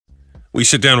We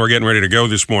sit down, we're getting ready to go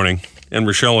this morning, and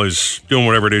Rochelle is doing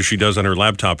whatever it is she does on her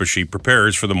laptop as she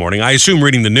prepares for the morning. I assume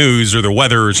reading the news or the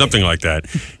weather or something like that.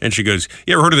 And she goes,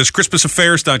 you ever heard of this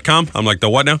ChristmasAffairs.com? I'm like, the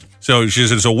what now? So she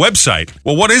says, it's a website.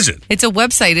 Well, what is it? It's a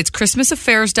website. It's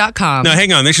ChristmasAffairs.com. Now,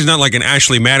 hang on. This is not like an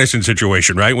Ashley Madison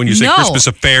situation, right? When you say No. Christmas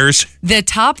Affairs. The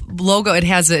top logo, it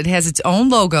has its own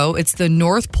logo. It's the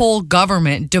North Pole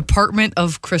Government Department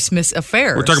of Christmas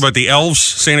Affairs. We're talking about the elves.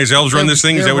 Santa's elves run this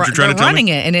thing. Is that what you're trying to tell me? They're running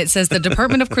it, and it says the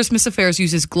Department of Christmas Affairs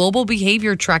uses global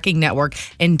behavior tracking network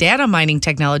and data mining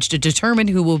technology to determine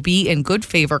who will be in good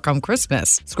favor come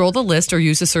Christmas. Scroll the list or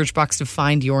use the search box to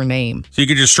find your name. So you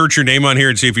could just search your name on here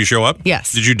and see if you show up?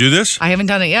 Yes. Did you do this? I haven't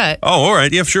done it yet. Oh, all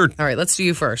right. Yeah, sure. All right, let's do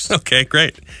you first. Okay,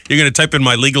 great. You're going to type in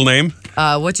my legal name?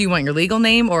 What do you want, your legal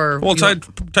name or? Well,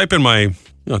 type in my...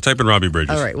 No, type in Robbie Bridges.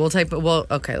 All right,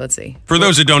 okay, let's see. For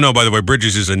those that don't know, by the way,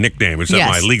 Bridges is a nickname. It's not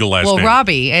my legal last name. Well,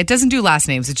 Robbie, it doesn't do last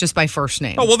names. It's just by first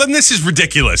name. Oh, well, then this is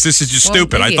ridiculous. This is just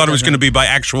stupid. I thought it was going to be by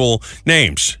actual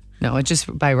names. No, it's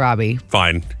just by Robbie.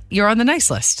 Fine. You're on the nice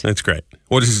list. That's great.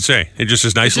 What does it say? It just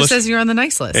says nice list? It just says you're on the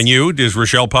nice list. And you? Does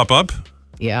Rochelle pop up?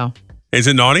 Yeah. Is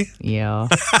it naughty? Yeah.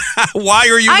 Why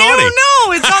are you naughty? I don't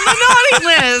know. It's on the naughty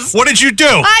list. What did you do?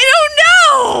 I don't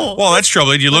know. Well, that's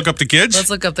trouble. Did you look up the kids? Let's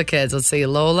look up the kids. Let's see.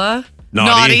 Lola.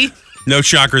 Naughty. No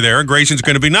shocker there. Grayson's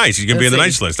going to be nice. He's going to be on the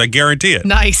nice list. I guarantee it.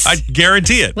 Nice. I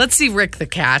guarantee it. Let's see Rick the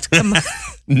cat. Come on.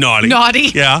 Naughty.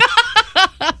 Naughty. Yeah.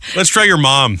 Let's try your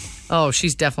mom. Oh,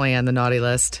 she's definitely on the naughty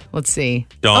list. Let's see.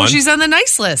 Dawn. Oh, she's on the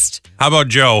nice list. How about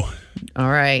Joe? All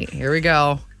right. Here we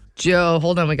go. Joe.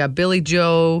 Hold on. We got Billy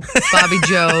Joe, Bobby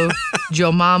Joe,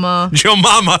 Joe Mama. Joe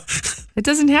Mama. It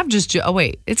doesn't have just Joe. Oh,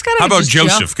 wait. It's got to How have about just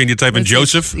Joseph? Joe. Can you type in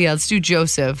Joseph? Yeah, let's do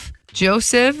Joseph.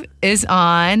 Joseph is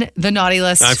on the naughty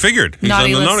list. I figured. He's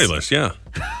on the naughty list, yeah.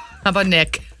 How about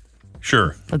Nick?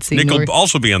 Sure. Let's see. Nick will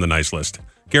also be on the nice list.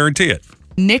 Guarantee it.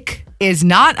 Nick is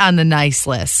not on the nice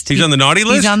list. He's on the naughty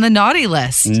list? He's on the naughty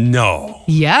list. No.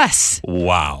 Yes.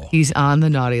 Wow. He's on the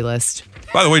naughty list.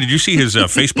 By the way, did you see his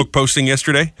Facebook posting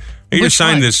yesterday? He just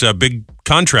signed this big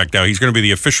contract now. He's going to be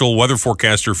the official weather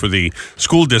forecaster for the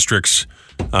school districts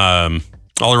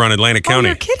all around Atlantic County,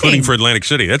 including for Atlantic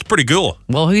City. That's pretty cool.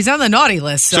 Well, he's on the naughty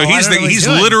list. So he's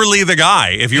literally the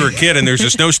guy. If you're a kid and there's a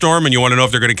snowstorm and you want to know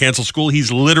if they're going to cancel school,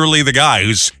 he's literally the guy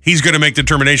he's going to make the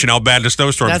determination how bad the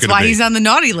snowstorm is going to be. That's why he's on the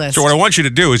naughty list. So what I want you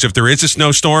to do is if there is a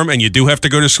snowstorm and you do have to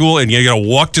go to school and you got to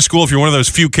walk to school, if you're one of those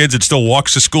few kids that still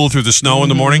walks to school through the snow in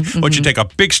the morning, why don't you take a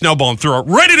big snowball and throw it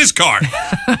right at his car?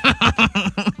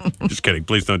 Just kidding.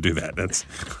 Please don't do that.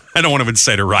 I don't want to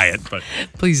incite a riot, but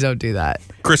please don't do that.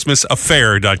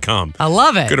 ChristmasAffair.com. I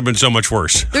love it. Could have been so much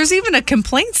worse. There's even a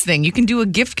complaints thing. You can do a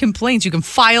gift complaints. You can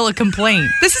file a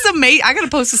complaint. This is amazing. I got to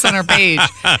post this on our page.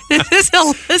 This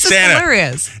is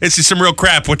hilarious. This is some real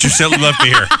crap what you left me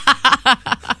here.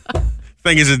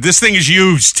 This thing is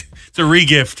used. It's a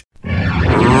re-gift.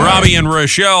 Robbie and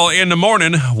Rochelle in the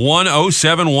morning,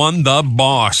 1071 The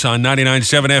Boss on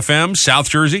 99.7 FM, South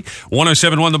Jersey,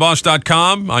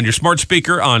 1071theboss.com, on your smart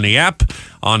speaker, on the app,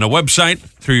 on the website,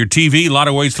 through your TV. A lot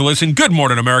of ways to listen. Good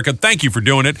morning, America. Thank you for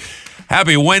doing it.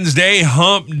 Happy Wednesday,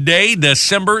 Hump Day,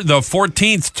 December the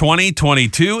 14th,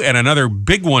 2022, and another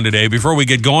big one today. Before we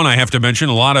get going, I have to mention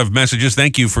a lot of messages.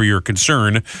 Thank you for your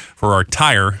concern for our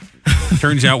tire.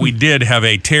 Turns out we did have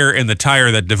a tear in the tire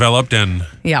that developed, and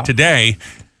today,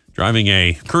 driving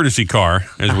a courtesy car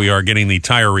as we are getting the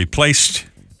tire replaced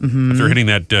after hitting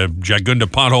that Jagunda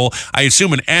pothole. I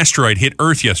assume an asteroid hit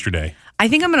Earth yesterday. I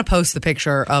think I'm going to post the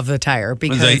picture of the tire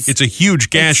because it's a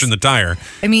huge gash in the tire.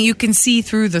 I mean, you can see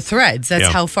through the threads. That's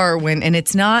how far it went. And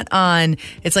it's not on,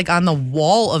 it's like on the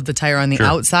wall of the tire on the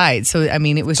outside. So, I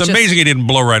mean, it's amazing it didn't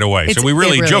blow right away. So we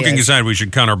really joking is. Aside, we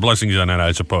should count our blessings on that,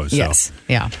 I suppose. Yes. So.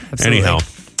 Yeah, absolutely.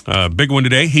 Anyhow, big one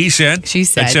today. He said. She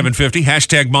said. At 7:50,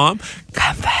 hashtag mom.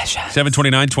 Confession.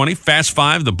 7:29:20, Fast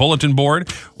 5, the bulletin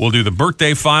board. We'll do the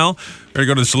birthday file. We're going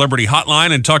to go to the celebrity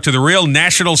hotline and talk to the real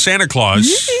National Santa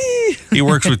Claus. He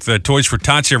works with Toys for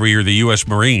Tots every year, the U.S.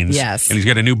 Marines. Yes. And he's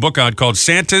got a new book out called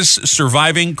Santa's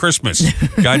Surviving Christmas,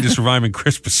 Guide to Surviving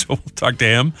Christmas. So we'll talk to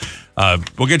him.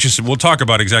 We'll talk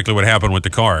about exactly what happened with the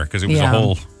car because it was a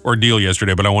whole ordeal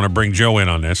yesterday, but I want to bring Joe in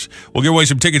on this. We'll give away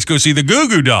some tickets to go see the Goo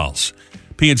Goo Dolls.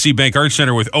 PNC Bank Arts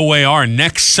Center with OAR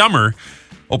next summer.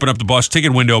 Open up the Boss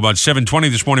ticket window about 7:20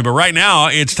 this morning. But right now,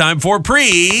 it's time for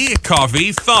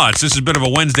pre-coffee thoughts. This is a bit of a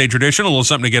Wednesday tradition, a little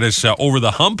something to get us over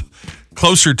the hump.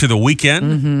 closer to the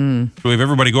weekend. So we have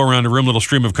everybody go around a room, little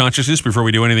stream of consciousness before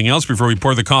we do anything else. Before we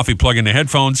pour the coffee, plug into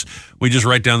headphones, we just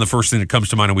write down the first thing that comes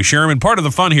to mind and we share them. And part of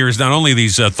the fun here is not only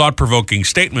these thought-provoking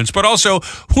statements, but also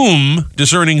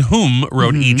discerning whom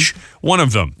wrote each one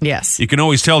of them. Yes. You can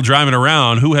always tell driving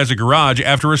around who has a garage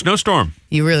after a snowstorm.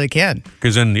 You really can.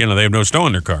 Because then, they have no snow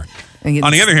in their car. And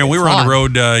On the other hand, we were on the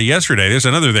fog. road yesterday. There's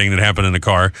another thing that happened in the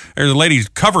car. There's a lady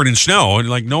covered in snow, and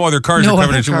like no other cars No are covered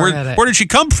other in snow. car had it. Where did she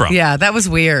come from? Yeah, that was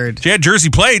weird. She had Jersey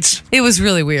plates. It was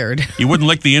really weird. You wouldn't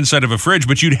lick the inside of a fridge,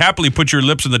 but you'd happily put your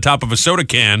lips on the top of a soda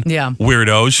can. Yeah.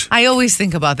 Weirdos. I always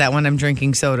think about that when I'm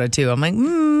drinking soda, too. I'm like,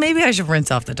 maybe I should rinse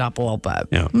off the top a little bit.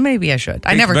 Yeah. Maybe I should.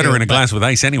 I never better do, in a but- glass with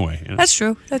ice anyway. That's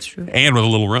true. That's true. And with a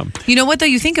little rum. You know what, though?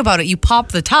 You think about it. You pop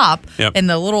the top, Yep. and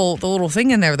the little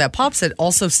thing in there that pops it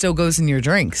also still goes in your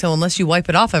drink. So unless you wipe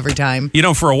it off every time.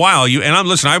 For a while, I've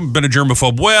been a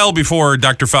germaphobe well before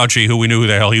Dr. Fauci, who we knew who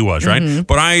the hell he was, right? Mm-hmm.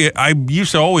 But I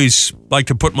used to always like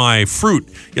to put my fruit,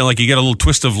 like you get a little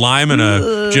twist of lime and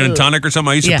a gin and tonic or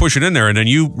something. I used to Yeah. push it in there, and then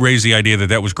you raised the idea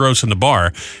that was gross in the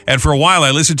bar. And for a while,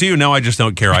 I listened to you. Now I just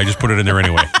don't care. I just put it in there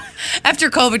anyway. After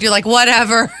COVID, you're like,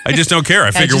 whatever. I just don't care.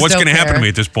 I figure just what's don't going to happen to care. me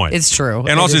at this point? It's true. And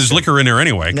It also, is there's true. liquor in there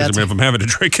anyway. Because That's- if I'm having a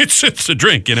drink, it's a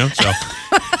drink, So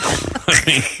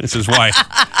this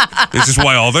is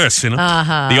why all this,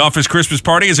 Uh-huh. The office Christmas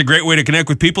party is a great way to connect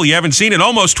with people you haven't seen in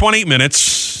almost 20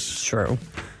 minutes. True.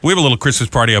 We have a little Christmas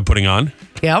party I'm putting on.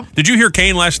 Yep. Did you hear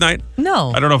Kane last night?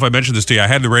 No. I don't know if I mentioned this to you. I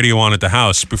had the radio on at the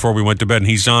house before we went to bed, and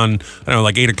he's on,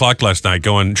 like 8 o'clock last night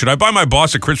going, should I buy my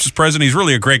boss a Christmas present? He's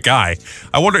really a great guy.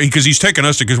 I wonder, because he's taking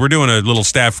us because we're doing a little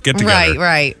staff get-together.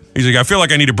 Right. He's like, I feel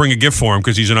like I need to bring a gift for him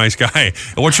because he's a nice guy.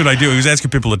 What should I do? He was asking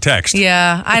people to text.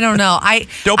 Yeah, I don't know.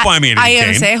 Don't buy me anything, I am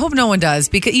Kane. to say, I hope no one does,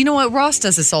 because you know what? Ross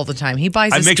does this all the time. He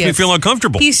buys us It makes me gifts. feel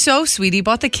uncomfortable. He's so sweet. He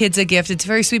bought the kids a gift. It's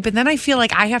very sweet. But then I feel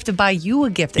like I have to buy you a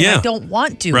gift, and Yeah. I don't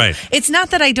want to. Right. It's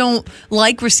not that I don't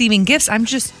like receiving gifts. I'm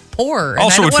just poor. And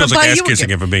Also, I it don't feels wanna like buy ass you a kissing,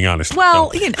 gift. if I'm being honest.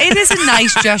 Well, So. it is a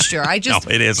nice gesture. I just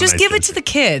No, it is a just nice give it gesture. to the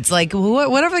kids. Like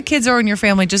whatever the kids are in your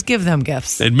family, just give them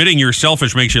gifts. Admitting you're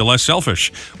selfish makes you less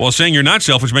selfish, while saying you're not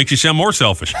selfish makes you sound more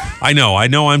selfish. I know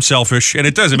I'm selfish, and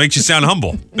it does. It makes you sound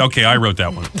humble. Okay, I wrote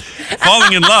that one.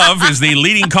 Falling in love is the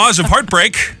leading cause of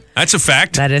heartbreak. That's a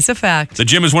fact. That is a fact. The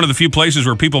gym is one of the few places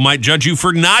where people might judge you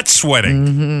for not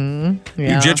sweating.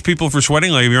 Yeah. You judge people for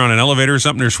sweating, like if you're on an elevator or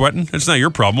something, they're sweating. That's not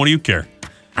your problem. What do you care?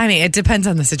 I mean, it depends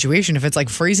on the situation. If it's like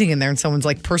freezing in there and someone's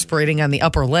like perspirating on the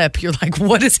upper lip, you're like,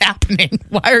 what is happening?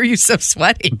 Why are you so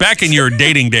sweaty? Back in your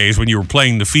dating days when you were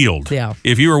playing the field, Yeah.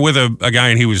 if you were with a guy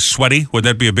and he was sweaty, would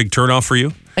that be a big turnoff for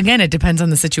you? Again, it depends on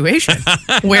the situation.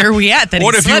 Where are we at? That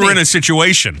What he's if you were sweaty? in a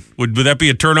situation? Would that be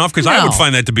a turnoff? Because I No. would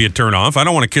find that to be a turnoff. I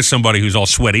don't want to kiss somebody who's all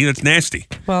sweaty. That's nasty.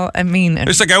 Well, I mean,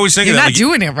 It's like I always think you're of that. not like,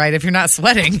 doing it right if you're not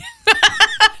sweating.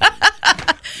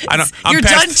 You're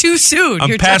done too soon. I'm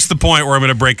You're past the point where I'm going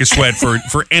to break a sweat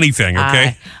for anything,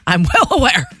 okay? I'm well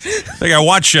aware. Like I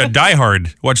watched Die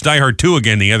Hard 2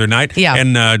 again the other night. Yeah.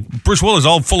 And Bruce Willis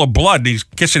all full of blood. And he's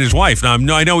kissing his wife. Now,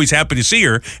 I know he's happy to see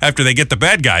her after they get the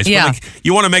bad guys. Yeah. But like,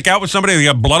 you want to make out with somebody that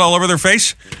got blood all over their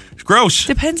face? It's gross.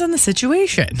 Depends on the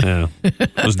situation. Yeah.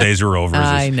 Those days are over.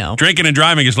 I know. Drinking and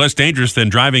driving is less dangerous than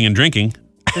driving and drinking.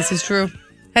 This is true.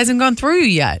 Hasn't gone through you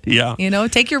yet. Yeah.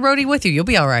 Take your roadie with you. You'll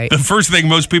be all right. The first thing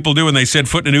most people do when they set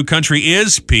foot in a new country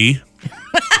is pee.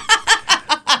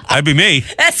 That'd be me.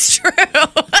 That's true.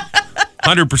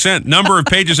 100%. Number of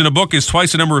pages in a book is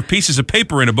twice the number of pieces of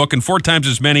paper in a book and 4 times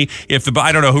as many if the...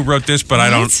 I don't know who wrote this, but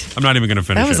I'm not even going to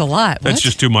finish it. That was a lot. That's What?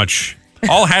 just too much.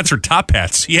 All hats are top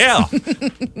hats. Yeah.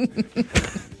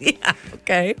 Yeah.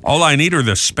 Okay. All I need are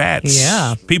the spats.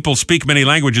 Yeah. People speak many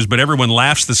languages, but everyone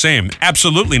laughs the same.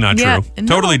 Absolutely not Yeah, true. no,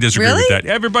 Totally disagree with really? that.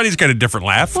 Everybody's got a different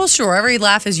laugh. Well, sure. Every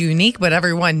laugh is unique, but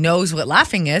everyone knows what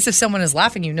laughing is. If someone is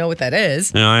laughing, you know what that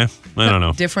is. Yeah, I don't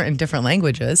know. Different in different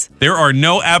languages. There are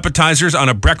no appetizers on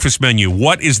a breakfast menu.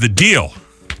 What is the deal?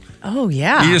 Oh,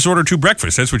 yeah. You just order 2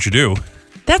 breakfasts. That's what you do.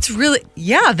 That's really,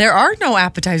 there are no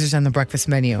appetizers on the breakfast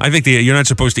menu. I think you're not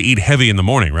supposed to eat heavy in the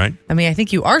morning, right? I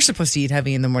think you are supposed to eat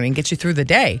heavy in the morning, get you through the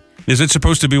day. Is it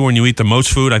supposed to be when you eat the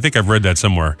most food? I think I've read that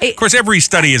somewhere. Of course, every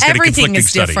study has got a Everything conflicting is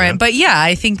study. different, yeah? but yeah,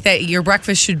 I think that your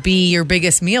breakfast should be your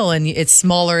biggest meal, and it's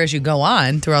smaller as you go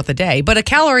on throughout the day. But a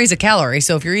calorie is a calorie,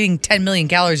 so if you're eating 10 million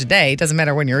calories a day, it doesn't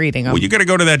matter when you're eating them. Well, you got to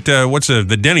go to that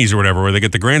the Denny's or whatever where they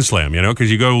get the Grand Slam,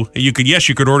 because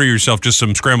you could order yourself just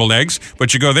some scrambled eggs,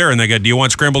 but you go there and they go, do you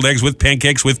want scrambled eggs with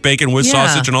pancakes, with bacon, with Yeah.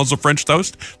 sausage, and also French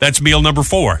toast? That's meal number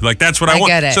 4. Like that's what I want.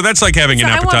 get it. So that's like having an I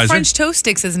want appetizer. French toast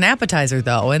sticks as an appetizer,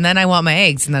 though, and then I want my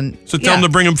eggs, and then So tell them to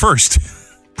bring them first.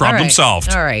 Problem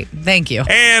solved. All right, thank you.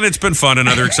 And it's been fun.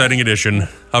 Another exciting edition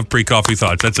of Pre-Coffee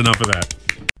Thoughts. That's enough of that.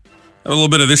 A little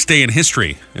bit of this day in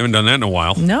history. Haven't done that in a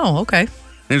while. No, okay.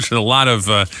 There's a lot of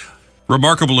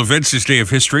remarkable events this day of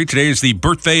history. Today is the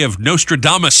birthday of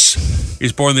Nostradamus.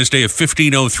 He's born this day of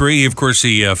 1503. Of course,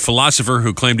 the philosopher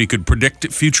who claimed he could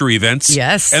predict future events.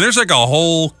 Yes. And there's like a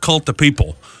whole cult of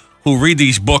people who read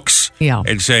these books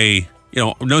and say,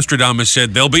 Nostradamus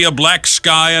said, there'll be a black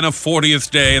sky on a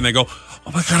 40th day. And they go,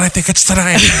 oh my God, I think it's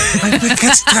today. I think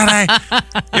it's today.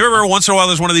 You remember once in a while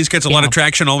there's one of these gets a lot of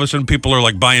traction. All of a sudden people are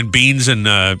like buying beans and,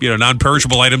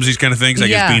 non-perishable items, these kind of things. I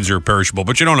guess beans are perishable,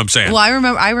 but you know what I'm saying. Well,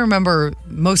 I remember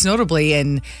most notably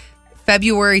in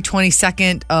February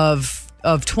 22nd of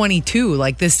 22,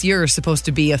 like this year is supposed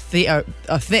to be there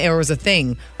was a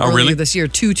thing earlier this year,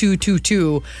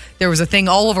 2222. There was a thing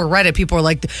all over Reddit. People were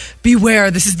like,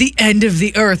 beware, this is the end of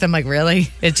the earth. I'm like, really?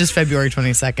 It's just February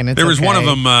 22nd. There was one of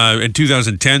them in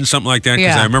 2010, something like that,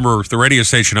 because I remember the radio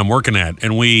station I'm working at,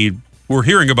 and we were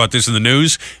hearing about this in the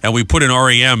news, and we put in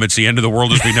REM, it's the end of the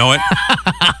world as we know it.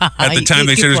 At the time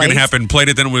they said it was going to happen, played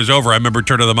it, then it was over. I remember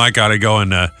turning the mic on and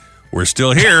going, we're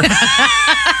still here.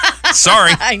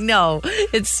 Sorry. I know.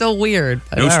 It's so weird.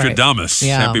 Nostradamus. Right.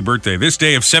 Yeah. Happy birthday. This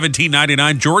day of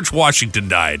 1799, George Washington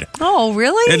died. Oh,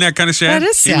 really? Isn't that kind of sad? That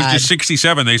is sad. He was just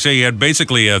 67. They say he had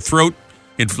basically a throat,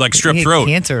 like strep throat.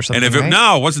 Cancer or something, and if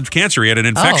No, it wasn't cancer. He had an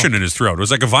infection in his throat. It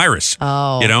was like a virus.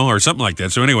 Oh. Or something like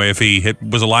that. So anyway, if he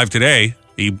was alive today,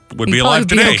 he would be alive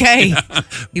today. Okay.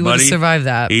 He would have survived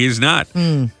that. He's not.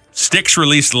 Styx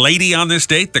released Lady on this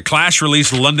date. The Clash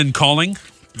released London Calling.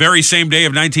 Very same day of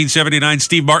 1979,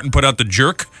 Steve Martin put out The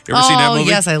Jerk. You ever seen that movie?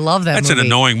 Oh, yes, I love that movie. That's an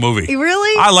annoying movie.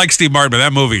 Really? I like Steve Martin, but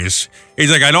that movie is... He's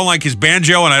like, I don't like his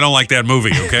banjo, and I don't like that movie,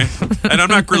 okay? And I'm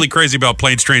not really crazy about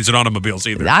planes, trains, and automobiles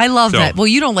either. I love that. Well,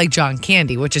 you don't like John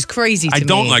Candy, which is crazy to me. I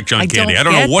don't like John Candy. I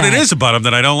don't know what it is about him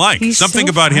that I don't like. Something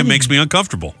about him makes me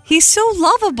uncomfortable. He's so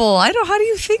lovable. How do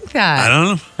you think that? I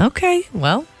don't know. Okay,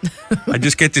 well... I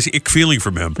just get this ick feeling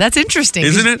from him. That's interesting.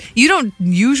 Isn't it? You don't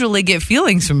usually get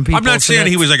feelings from people. I'm not saying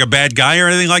he was like a bad guy or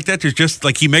anything like that. It's just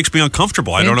like he makes me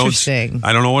uncomfortable. I don't know.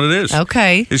 I don't know what it is.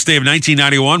 Okay. This day of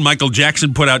 1991, Michael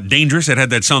Jackson put out Dangerous. It had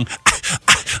that song,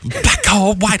 Black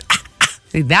or White.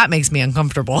 See, that makes me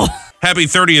uncomfortable. Happy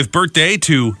 30th birthday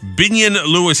to Binion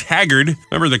Lewis Haggard.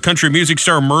 Remember the country music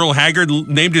star Merle Haggard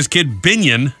named his kid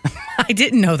Binion. I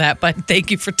didn't know that, but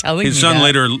thank you for telling me His son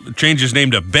later changed his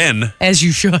name to Ben. As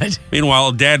you should.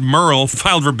 Meanwhile, Dad Merle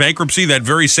filed for bankruptcy that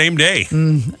very same day.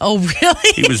 Oh,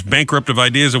 really? He was bankrupt of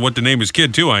ideas of what to name his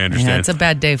kid, too, I understand. Yeah, it's a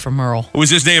bad day for Merle. It was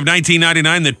this day of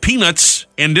 1999 that Peanuts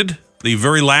ended. The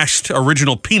very last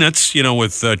original Peanuts,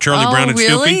 with Charlie Brown and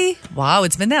really? Snoopy. Wow,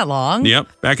 it's been that long.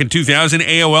 Yep. Back in 2000,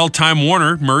 AOL Time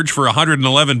Warner merged for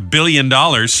 $111 billion.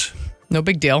 No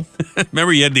big deal.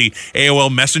 Remember you had the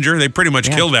AOL Messenger? They pretty much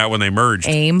killed that when they merged.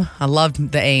 AIM. I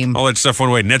loved the AIM. All that stuff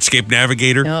went away. Netscape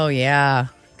Navigator. Oh, yeah.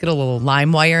 Get a little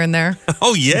LimeWire in there.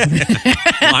 Oh, yeah.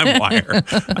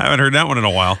 LimeWire. I haven't heard that one in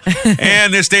a while.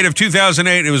 And this date of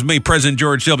 2008, it was me, President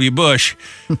George W. Bush.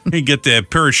 He'd get the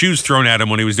pair of shoes thrown at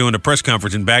him when he was doing a press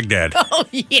conference in Baghdad. Oh,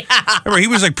 yeah. Remember, he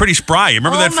was like pretty spry. You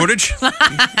remember that footage?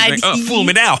 Like, fool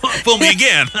me now. Fool me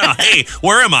again. Hey,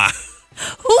 where am I?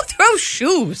 Who throws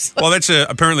shoes? Well, that's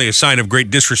apparently a sign of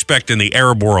great disrespect in the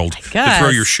Arab world to throw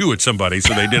your shoe at somebody,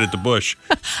 so they did it to Bush.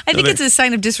 I think it's a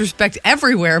sign of disrespect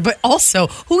everywhere, but also,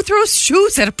 who throws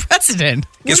shoes at a president?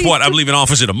 Guess what? I'm leaving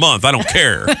office in a month. I don't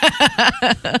care.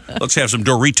 Let's have some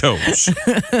Doritos.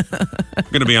 I'm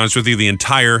going to be honest with you,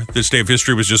 this day of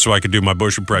history was just so I could do my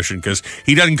Bush impression, because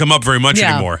he doesn't come up very much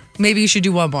anymore. Maybe you should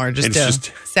do one more just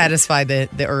to satisfy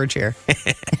the urge here.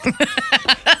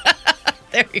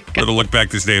 There you go. Little look back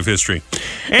this day of history.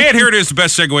 And here it is, the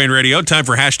best segue in radio. Time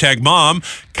for hashtag mom.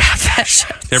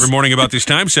 Every morning about this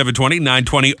time, 7:20,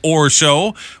 9:20 or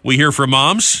so, we hear from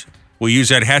moms. We use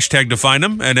that hashtag to find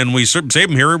them, and then we save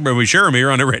them here, and we share them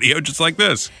here on the radio, just like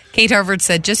this. Kate Harvard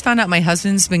said, just found out my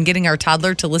husband's been getting our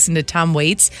toddler to listen to Tom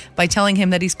Waits by telling him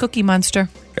that he's Cookie Monster.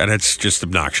 God, that's just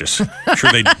obnoxious. I'm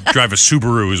sure they drive a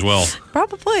Subaru as well.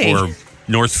 Probably. Or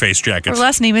North Face jackets. Her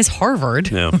last name is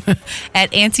Harvard. Yeah.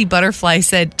 At Antsy Butterfly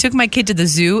said, took my kid to the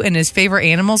zoo and his favorite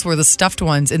animals were the stuffed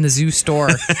ones in the zoo store.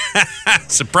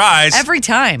 Surprise. Every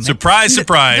time. Surprise.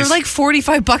 They're like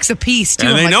 $45 a piece, too.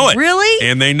 And they know it. Really?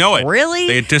 And they know it. Really?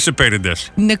 They anticipated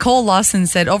this. Nicole Lawson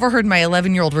said, overheard my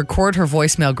 11-year-old record her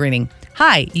voicemail greeting.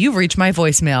 Hi, you've reached my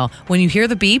voicemail. When you hear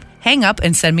the beep, hang up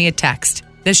and send me a text.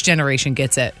 This generation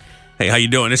gets it. Hey, how you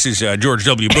doing? This is George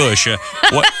W. Bush.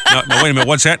 What? No, wait a minute.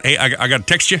 What's that? Hey, I got to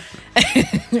text you. I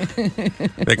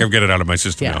think I've got it out of my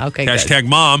system now. Okay, hashtag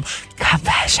mom.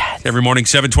 Confession. Every morning,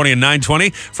 7:20 and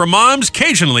 9:20. From moms,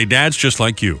 occasionally dads just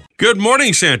like you. Good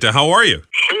morning, Santa. How are you?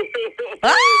 Good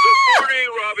morning,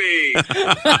 Robbie.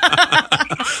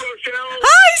 Hi, Rochelle.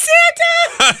 Hi,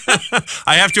 Santa!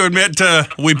 I have to admit,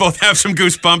 we both have some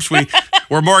goosebumps.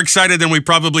 We're more excited than we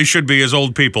probably should be as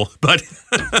old people. But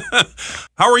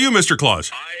how are you, Mr.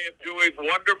 Claus? I am doing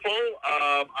wonderful.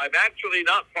 I'm actually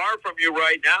not far from you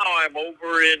right now. I'm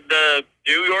over in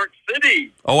New York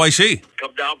City. Oh, I see.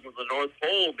 Come down from the North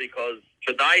Pole because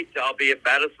tonight I'll be at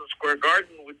Madison Square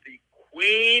Garden with the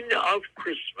Queen of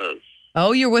Christmas.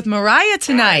 Oh, you're with Mariah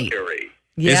tonight. Mariah Carey.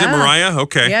 Yeah. Is it Mariah?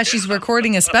 Okay. Yeah, she's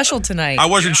recording a special tonight. I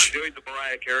wasn't I'm doing the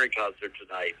Mariah Carey concert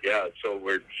tonight. Yeah, so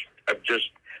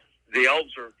the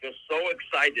elves are just so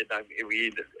excited.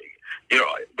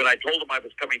 When I told them I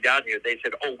was coming down here, they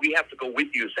said, "Oh, we have to go with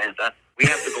you, Santa. We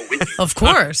have to go with you." Of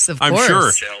course, of I'm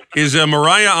course. sure. Is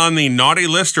Mariah on the naughty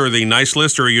list or the nice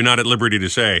list, or are you not at liberty to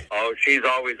say? Oh, she's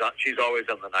always on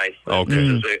the nice list.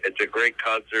 Okay. It's a great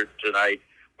concert tonight.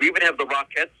 We even have the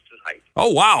Rockettes tonight. Oh,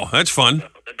 wow. That's fun.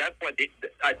 And that's why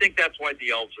I think that's why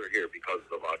the elves are here, because of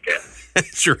the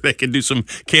Rockettes. Sure, they can do some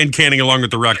canning along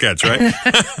with the Rockettes, right?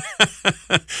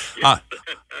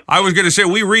 I was going to say,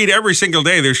 we read every single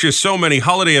day. There's just so many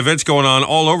holiday events going on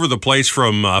all over the place,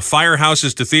 from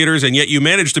firehouses to theaters, and yet you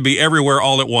manage to be everywhere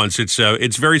all at once.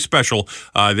 It's very special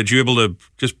that you're able to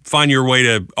just find your way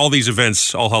to all these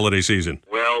events all holiday season.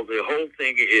 Well, the whole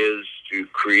thing is to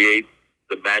create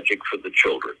the magic for the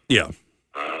children. Yeah.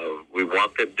 We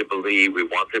want them to believe. We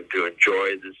want them to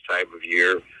enjoy this time of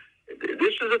year.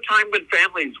 This is a time when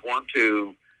families want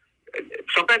to.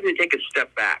 Sometimes they take a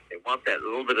step back. They want that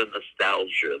little bit of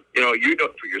nostalgia. You know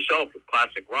for yourself with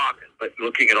classic rock, but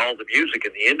looking at all the music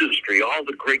in the industry, all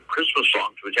the great Christmas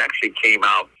songs, which actually came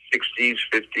out 60s,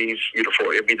 50s,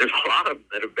 there's a lot of them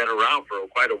that have been around for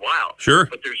quite a while. Sure.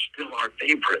 But they're still our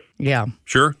favorite. Yeah.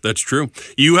 Sure, that's true.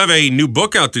 You have a new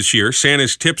book out this year,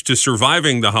 Santa's Tips to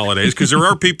Surviving the Holidays, because there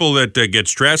are people that get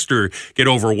stressed or get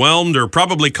overwhelmed or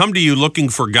probably come to you looking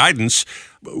for guidance.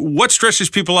 What stresses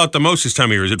people out the most this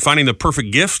time of year? Is it finding the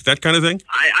perfect gift, that kind of thing?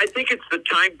 I think it's the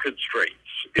time constraints.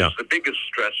 It's the biggest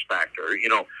stress factor.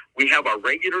 We have our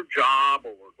regular job,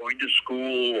 or we're going to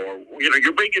school, or,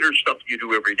 your regular stuff you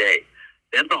do every day.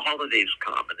 Then the holidays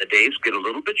come, and the days get a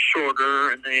little bit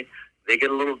shorter, and they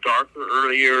get a little darker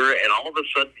earlier, and all of a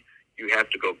sudden you have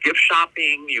to go gift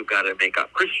shopping, you got to make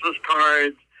up Christmas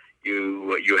cards,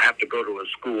 you have to go to a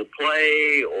school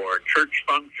play or a church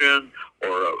function,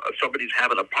 or somebody's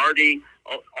having a party.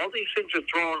 All these things are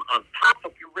thrown on top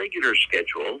of your regular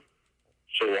schedule,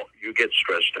 so you get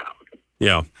stressed out.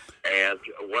 Yeah. And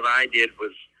what I did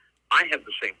was, I have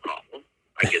the same problem.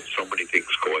 I get so many things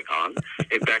going on.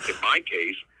 In fact, in my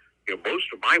case, most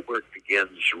of my work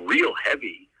begins real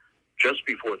heavy just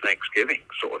before Thanksgiving.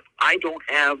 So if I don't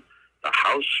have the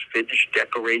house finished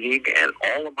decorating and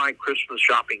all of my Christmas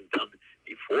shopping done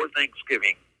before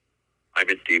Thanksgiving, I'm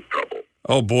in deep trouble.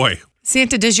 Oh, boy.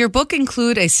 Santa, does your book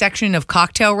include a section of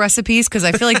cocktail recipes? Because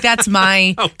I feel like that's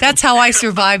that's how I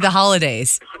survive the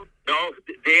holidays. No,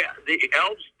 the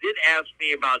elves did ask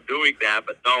me about doing that,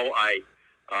 but no,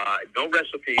 no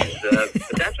recipes. But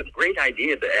that's a great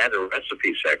idea to add a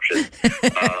recipe section.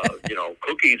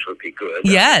 Cookies would be good.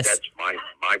 Yes. That's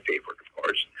my favorite, of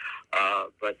course.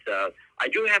 But I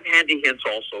do have handy hints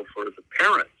also for the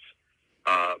parents.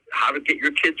 How to get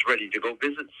your kids ready to go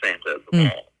visit Santa at the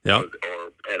mall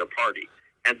or at a party.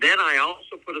 And then I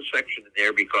also put a section in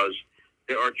there because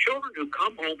there are children who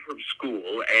come home from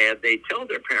school and they tell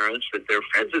their parents that their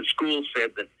friends at school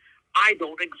said that I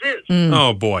don't exist.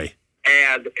 Oh, boy.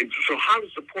 And so how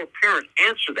does the poor parent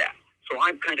answer that? So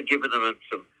I'm kind of giving them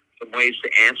some ways to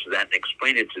answer that and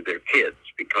explain it to their kids,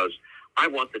 because I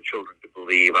want the children to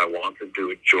believe. I want them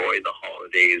to enjoy the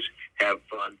holidays, have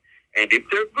fun. And if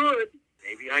they're good,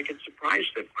 maybe I can surprise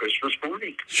them Christmas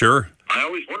morning. Sure. I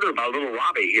always wonder about little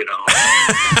Robbie,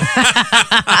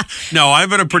 No, I've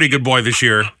been a pretty good boy this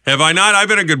year. Have I not? I've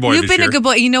been a good boy You've this year. been a good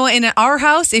boy. You know what? In our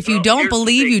house, if you don't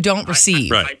believe, you don't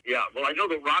receive. Right. Well, I know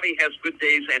that Robbie has good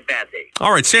days and bad days.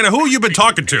 All right, Santa, who have you been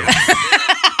talking to?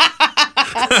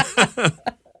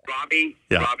 Robbie,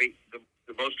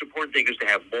 the most important thing is to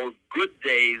have more good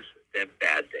days than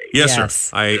bad days. Yes, Yes.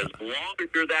 sir. As long as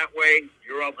you're that way,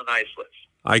 you're on the nice list.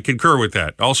 I concur with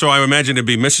that. Also, I imagine it'd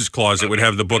be Mrs. Claus that would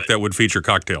have the book that would feature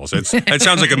cocktails. That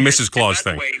sounds like a Mrs. Claus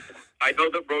By thing. the way, I know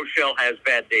that Rochelle has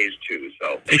bad days too,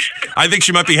 so. I think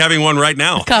she might be having one right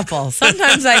now. Couple.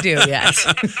 Sometimes I do, yes.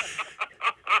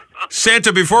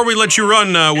 Santa, before we let you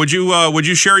run, would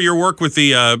you share your work with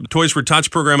the Toys for Tots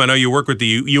program? I know you work with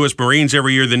the U.S. Marines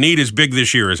every year. The need is big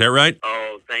this year. Is that right?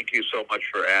 Oh, thank you so much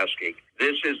for asking.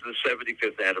 This is the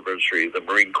 75th anniversary of the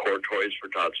Marine Corps Toys for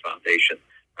Tots Foundation.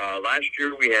 Last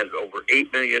year we had over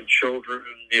 8 million children,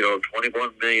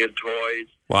 21 million toys.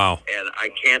 Wow. And I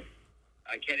can't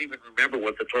even remember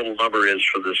what the total number is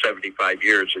for the 75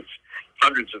 years. It's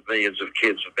hundreds of millions of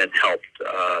kids have been helped,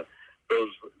 those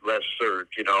less served,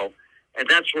 And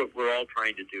that's what we're all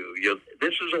trying to do.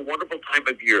 This is a wonderful time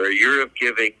of year, a year of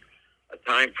giving, a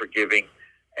time for giving.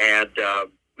 And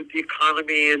with the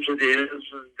economy as it is,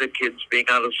 and the kids being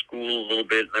out of school a little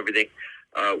bit and everything,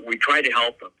 we try to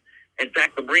help them. In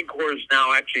fact, the Marine Corps has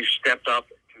now actually stepped up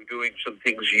to doing some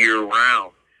things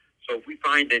year-round. So if we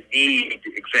find a need,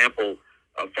 example,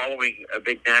 following a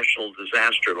big national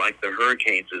disaster like the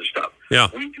hurricanes and stuff,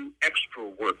 we do extra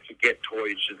work to get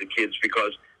toys to the kids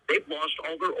because they've lost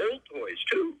all their old toys,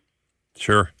 too.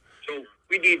 Sure. So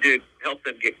we need to help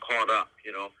them get caught up,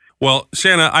 Well,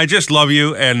 Santa, I just love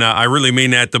you, and I really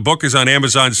mean that. The book is on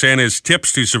Amazon, Santa's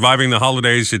Tips to Surviving the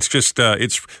Holidays. It's just,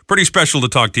 it's pretty special to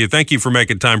talk to you. Thank you for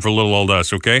making time for little old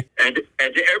us, okay? And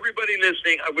to everybody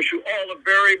listening, I wish you all a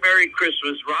very Merry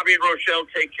Christmas. Robbie and Rochelle,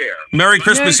 take care. Merry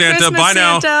Christmas, Merry Santa. Christmas, Bye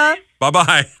now. Santa.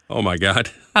 Bye-bye. Oh, my God.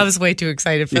 I was way too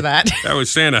excited for that. That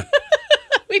was Santa.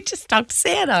 We just talked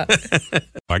Santa.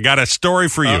 I got a story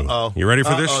for you. Uh-oh. You ready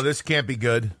for this? Oh, this can't be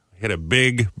good. Hit a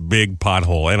big, big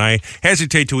pothole. And I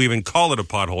hesitate to even call it a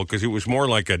pothole because it was more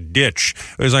like a ditch.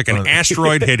 It was like an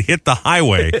asteroid had hit the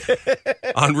highway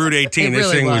on Route 18. It This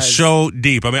really thing was was. so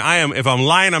deep. I mean, if I'm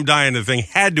lying, I'm dying. The thing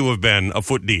had to have been a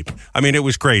foot deep. I mean, it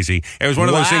was crazy. It was one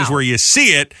of those things where you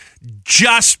see it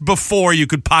just before you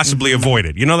could possibly avoid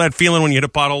it. You know that feeling when you hit a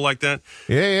pothole like that?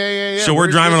 Yeah. So we're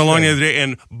driving along the other day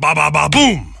and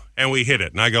boom. And we hit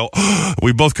it. And I go,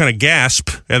 we both kind of gasp.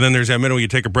 And then there's that minute where you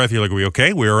take a breath. You're like, are we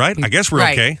okay? We all right? I guess we're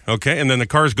Right. okay. Okay. And then the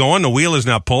car's going. The wheel is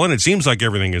not pulling. It seems like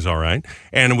everything is all right.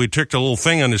 And we took the little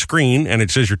thing on the screen and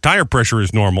it says your tire pressure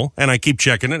is normal. And I keep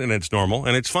checking it and it's normal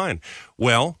and it's fine.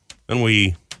 Well, then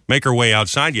we make our way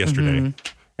outside yesterday.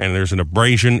 And there's an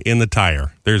abrasion in the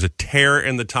tire. There's a tear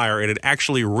in the tire, and it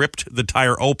actually ripped the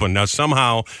tire open. Now,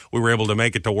 somehow we were able to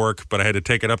make it to work, but I had to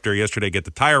take it up there yesterday, get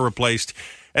the tire replaced.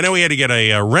 And then we had to get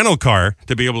a rental car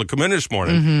to be able to come in this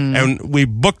morning. And we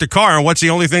booked a car, and what's the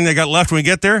only thing they got left when we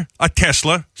get there? A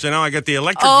Tesla. So now I got the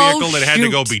electric vehicle that had to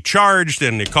go be charged,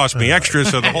 and it cost me extra.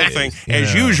 So the whole thing,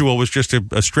 as usual, was just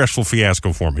a stressful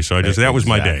fiasco for me. So that was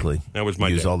my day. That was my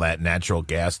Use day. all that natural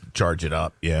gas to charge it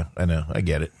up. Yeah, I know. I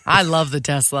get it. I love the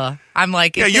Tesla. I'm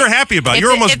like, Yeah, if you're the- happy about it. if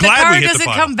You're the- almost if the glad car we hit the doesn't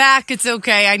bottom. come back, it's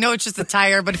okay. I know it's just a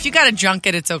tire, but if you got to junk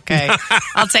it, it's okay.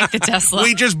 I'll take the Tesla.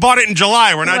 We just bought it in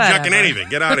July. We're not Whatever. junking anything.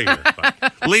 Get out of here.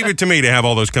 But leave it to me to have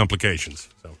all those complications.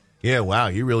 So. Yeah, wow.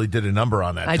 You really did a number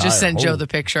on that I just tire. sent Joe the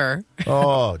picture.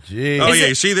 Oh, geez. Oh, Is yeah. it-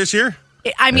 You see this here?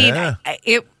 I mean, Yeah.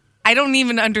 I don't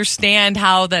even understand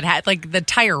how that had, like, the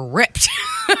tire ripped.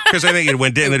 Because I think it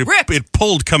went down. It ripped. It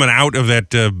pulled coming out of that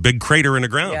big crater in the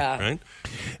ground. Yeah. Right?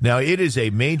 Now, it is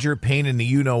a major pain in the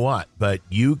you-know-what, but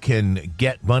you can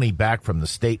get money back from the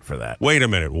state for that. Wait a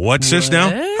minute. What's this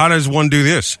now? What? How does one do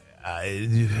this?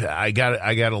 I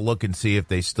got to look and see if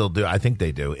they still do. I think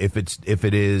they do. If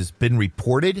it has been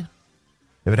reported,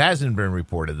 if it hasn't been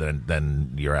reported,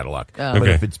 then you're out of luck. But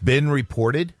Okay. if it's been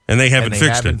reported And they haven't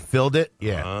fixed haven't it. filled it,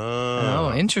 yeah.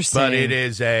 Oh, interesting. But it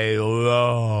is a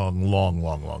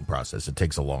long process. It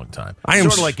takes a long time. I am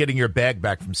Sort of s- like getting your bag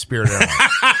back from Spirit Airlines.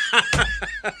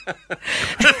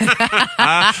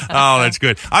 Oh, that's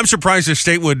good. I'm surprised the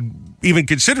state would even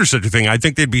consider such a thing. I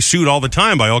think they'd be sued all the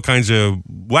time by all kinds of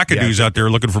wackadoos out there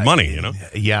looking for money, you know?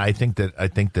 Yeah, I think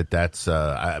that's.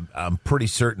 I'm pretty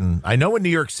certain. I know in New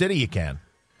York City you can.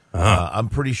 I'm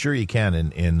pretty sure you can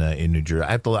in New Jersey.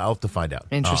 I'll have to find out.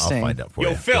 Interesting. I'll find out for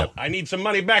Yo, you. Phil, Yep. I need some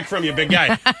money back from you, big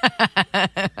guy.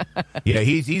 Yeah,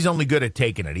 he's only good at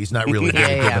taking it. He's not really good at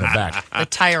Yeah. giving it back. the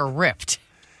tire ripped.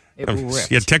 It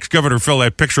ripped. Yeah, text Governor Phil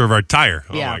that picture of our tire.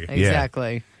 Oh, Yeah, my God.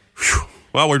 exactly.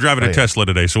 Well, we're driving a yeah. Tesla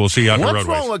today, so we'll see you out in the What's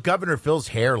roadways. wrong with Governor Phil's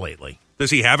hair lately? Does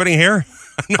he have any hair?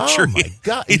 I'm not Oh, sure. my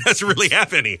God. He doesn't really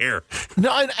have any hair.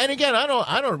 No, and again, I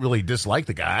don't really dislike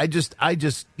the guy. I just, I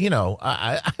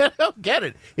don't get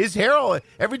it. His hair,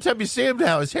 every time you see him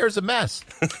now, his hair's a mess.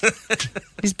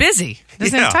 He's busy.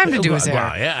 Doesn't Yeah. have time to do his hair.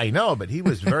 Well, yeah, I know, but he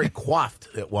was very coiffed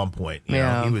at one point. You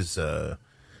Yeah. know, he was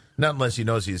not unless he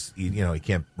knows he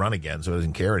can't run again, so he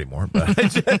doesn't care anymore. But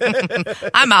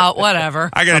I'm out.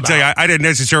 Whatever. I got to tell you, I didn't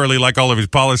necessarily like all of his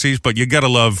policies, but you got to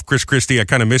love Chris Christie. I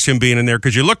kind of miss him being in there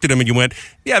because you looked at him and you went,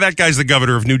 yeah, that guy's the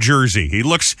governor of New Jersey. He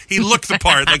looked the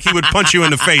part, like he would punch you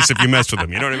in the face if you messed with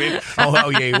him. You know what I mean? oh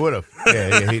yeah, he would have.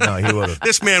 Yeah, he would have.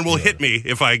 This man will hit me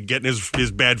if I get in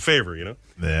his bad favor, you know?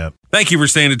 Yeah. Thank you for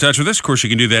staying in touch with us. Of course, you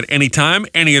can do that anytime,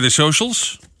 any of the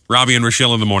socials. Robbie and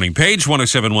Rochelle in the morning page,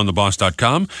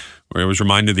 1071theboss.com. I was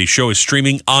reminded the show is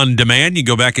streaming on demand. You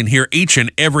go back and hear each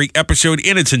and every episode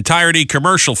in its entirety,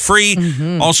 commercial free,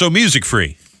 also music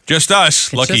free. Just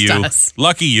us. Lucky just you. us.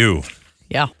 Lucky you.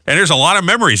 Yeah. And there's a lot of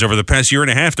memories over the past year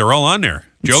and a half. They're all on there.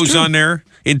 Joe's on there.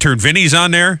 Intern Vinny's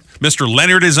on there. Mr.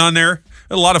 Leonard is on there.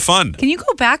 A lot of fun. Can you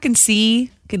go back and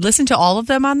could listen to all of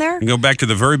them on there? And go back to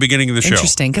the very beginning of the show.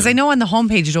 Interesting, because I know on the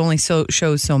homepage it only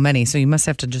shows so many, so you must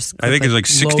have to just. I think it's like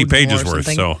 60 load pages more or worth.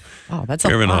 something. So Oh, that's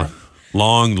you're a having lot. a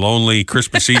long, lonely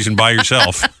Christmas season by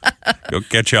yourself. Go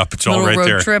catch up. It's all Little right road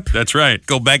there. trip. That's right.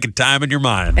 Go back in time in your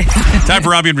mind. Time for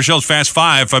Robbie and Michelle's Fast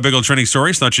Five. 5 big old trending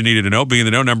stories. Thought you needed to know. Being in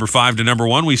the know, number 5 to number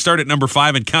 1. We start at number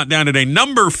 5 and count down today.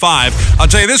 Number 5. I'll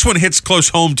tell you, this one hits close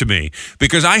home to me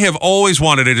because I have always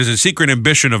wanted it as a secret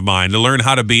ambition of mine to learn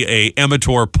how to be a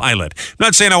amateur pilot. I'm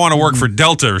not saying I want to work for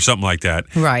Delta or something like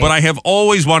that. Right. But I have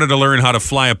always wanted to learn how to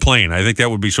fly a plane. I think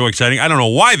that would be so exciting. I don't know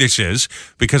why this is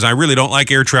because I really don't like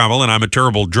air travel and I'm a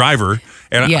terrible driver.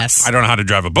 And Yes. I don't know how to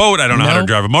drive a boat. I don't know how to Nope.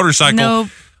 drive a motorcycle. Nope.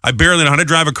 I barely know how to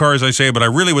drive a car, as I say, but I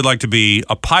really would like to be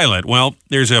a pilot. Well,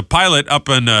 there's a pilot up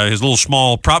in his little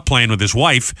small prop plane with his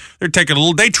wife. They're taking a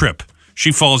little day trip.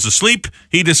 She falls asleep.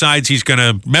 He decides he's going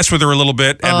to mess with her a little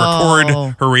bit and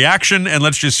record her reaction. And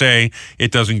let's just say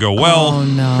it doesn't go well. Oh,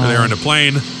 no. They're there in the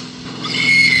plane.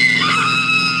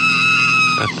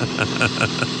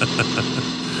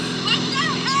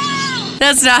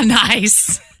 That's not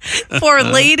nice. Poor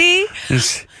lady.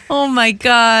 Just Oh my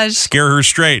gosh. scare her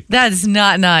straight. That's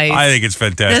not nice. I think it's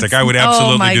fantastic. That's- I would oh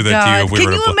absolutely my do that to you God. if we Can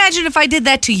were to you fly. imagine if I did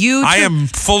that to you? I am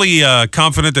fully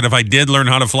confident that if I did learn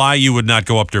how to fly, you would not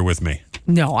go up there with me.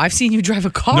 No, I've seen you drive a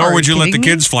car. Nor would you let the kidding me?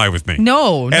 kids fly with me.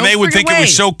 No, And no they would friggin' think it way.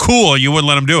 was so cool, you wouldn't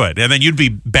let them do it. And then you'd be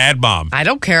bad mom. I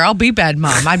don't care. I'll be bad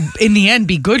mom. I'd, in the end,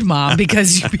 be good mom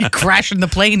because you'd be crashing the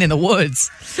plane in the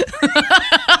woods.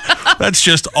 That's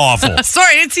just awful. Sorry,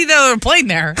 I didn't see the other plane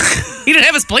there. He didn't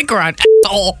have his blinker on.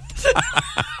 Asshole.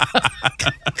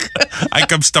 I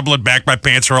come stumbling back. My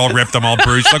pants are all ripped. I'm all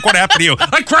bruised. Like, what happened to you?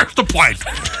 I crashed the plane.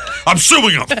 I'm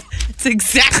suing them. It's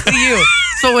exactly you.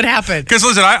 That's what would happen. Because,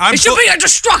 listen, I'm It should be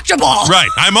indestructible. right.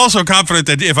 I'm also confident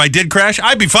that if I did crash,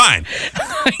 I'd be fine.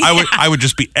 I would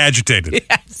just be agitated.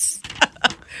 Yes.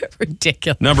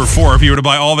 Ridiculous. Number 4, if you were to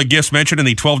buy all the gifts mentioned in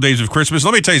the 12 Days of Christmas,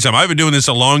 let me tell you something. I've been doing this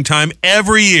a long time.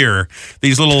 Every year,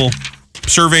 these little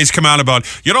surveys come out about,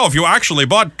 if you actually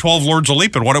bought 12 Lords of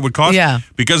Leap and what it would cost. Yeah.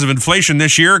 Because of inflation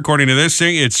this year, according to this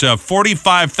thing, it's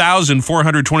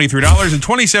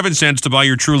 $45,423.27 to buy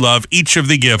your true love each of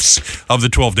the gifts of the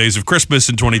 12 Days of Christmas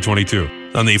in 2022.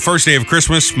 On the first day of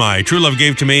Christmas, my true love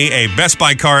gave to me a Best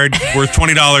Buy card worth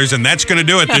 $20, and that's going to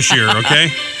do it this year, okay?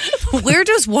 Where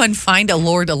does one find a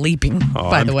Lord a Leaping,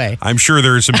 by the way? I'm sure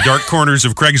there are some dark corners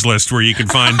of Craigslist where you can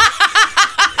find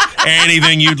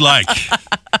anything you'd like.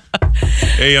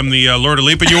 Hey, I'm the Lord of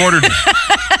Leap, and you ordered me.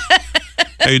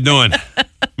 How you doing?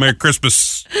 Merry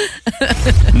Christmas.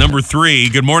 Number 3,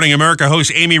 Good Morning America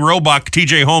host Amy Robach,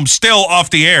 TJ Holmes, still off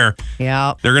the air.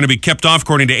 Yeah. They're going to be kept off,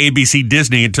 according to ABC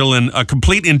Disney, until a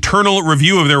complete internal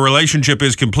review of their relationship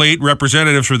is complete.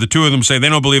 Representatives for the two of them say they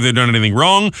don't believe they've done anything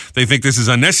wrong. They think this is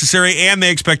unnecessary, and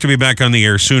they expect to be back on the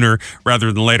air sooner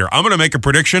rather than later. I'm going to make a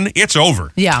prediction. It's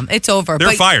over. Yeah, it's over. They're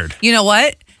But fired. You know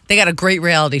what? They got a great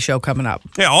reality show coming up.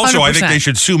 Yeah, also, I think 100%. they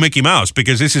should sue Mickey Mouse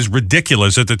because this is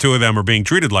ridiculous that the two of them are being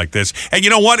treated like this. And you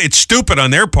know what? It's stupid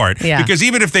on their part. Yeah. Because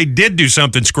even if they did do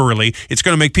something squirrely, it's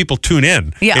going to make people tune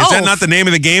in. Yeah. Is that Oh, not the name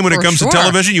of the game when it for comes sure. to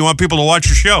television? You want people to watch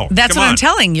your show. That's Come what on. I'm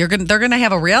telling you. They're going to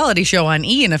have a reality show on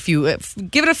E in a few.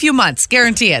 Give it a few months.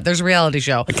 Guarantee it. There's a reality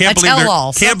show. I can't a believe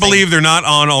tell-all. can't something. believe they're not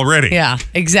on already. Yeah,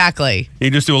 exactly.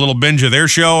 You just do a little binge of their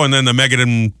show and then the Meghan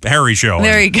and Harry show.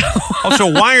 There you go. Also,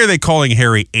 why are they calling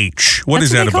Harry H? What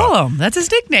is That's that what they about? call him. That's his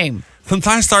nickname. Since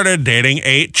I started dating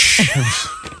H.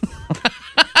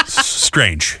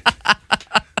 Strange.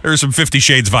 There are some 50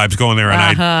 Shades vibes going there,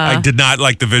 and I did not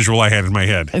like the visual I had in my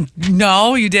head.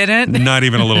 No, you didn't. Not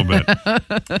even a little bit.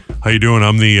 How you doing?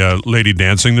 I'm the lady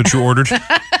dancing that you ordered.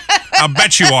 I'll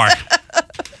bet you are.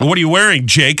 What are you wearing,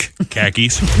 Jake?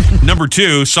 Khakis. Number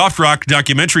 2, soft rock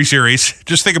documentary series.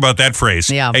 Just think about that phrase.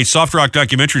 Yeah. A soft rock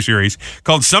documentary series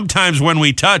called Sometimes When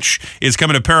We Touch is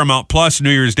coming to Paramount Plus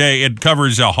New Year's Day. It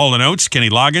covers Hall & Oates,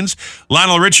 Kenny Loggins,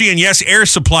 Lionel Richie, and yes, Air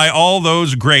Supply, all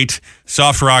those great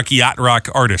soft rock, yacht rock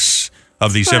artists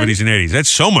of the 70s and 80s. That's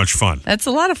so much fun. That's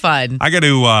a lot of fun. I got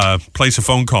to place a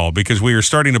phone call because we are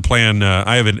starting to plan.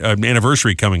 I have an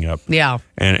anniversary coming up. Yeah.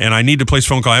 And I need to place a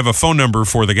phone call. I have a phone number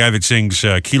for the guy that sings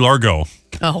Key Largo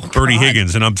Oh, Bertie God.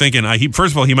 Higgins. And I'm thinking,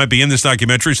 first of all, he might be in this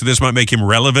documentary, so this might make him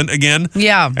relevant again.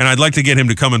 Yeah. And I'd like to get him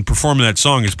to come and perform that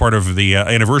song as part of the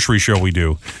anniversary show we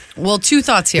do Well, two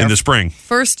thoughts here. in the spring.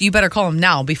 First, you better call him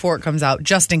now before it comes out,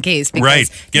 just in case. Because Right.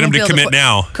 Get you him won't to be able commit put-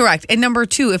 now. Correct. And number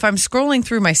two, if I'm scrolling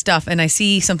through my stuff and I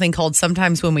see something called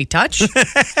Sometimes When We Touch,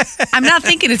 I'm not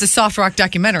thinking it's a soft rock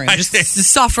documentary. I'm just it's a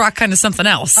soft rock kind of something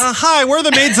else. Hi, where are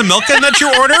the maids of milking that you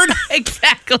ordered?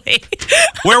 Exactly.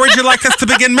 Where would you like us to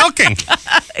begin milking?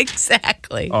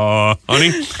 Exactly.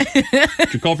 Honey,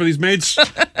 did you call for these maids?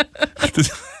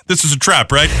 This is a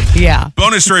trap, right? Yeah.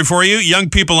 Bonus story for you. Young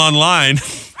people online.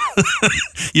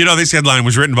 This headline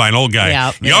was written by an old guy.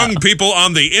 Yeah, Young people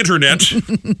on the internet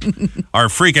are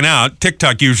freaking out.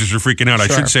 TikTok users are freaking out, I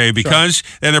should say, because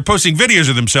and they're posting videos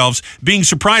of themselves being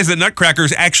surprised that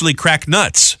nutcrackers actually crack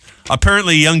nuts.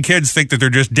 Apparently, young kids think that they're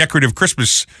just decorative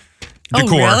Christmas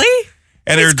decor. Oh, really?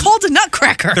 And It's called a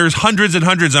nutcracker. there's hundreds and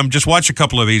hundreds. I'm just watched a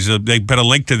couple of these. They put a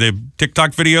link to the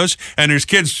TikTok videos, and there's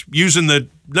kids using the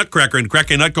nutcracker and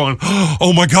cracking a nut going,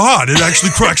 oh my God, it actually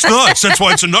cracks nuts. That's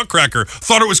why it's a nutcracker.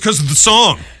 Thought it was because of the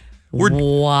song.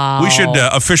 Wow. We should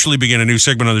officially begin a new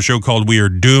segment on the show called We Are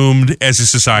Doomed as a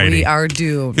Society. We are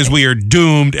doomed. Because we are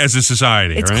doomed as a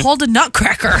society. It's right? called a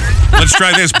nutcracker. Let's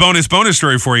try this bonus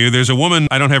story for you. There's a woman,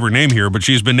 I don't have her name here, but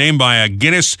she's been named by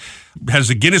has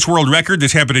a Guinness World Record.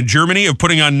 This happened in Germany of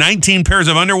putting on 19 pairs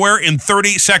of underwear in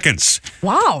 30 seconds.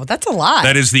 Wow, that's a lot.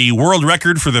 That is the world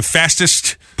record for the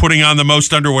fastest putting on the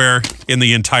most underwear in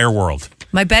the entire world.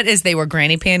 My bet is they were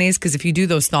granny panties because if you do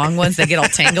those thong ones, they get all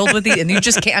tangled with you, and you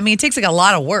just can't. I mean, it takes like a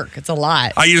lot of work. It's a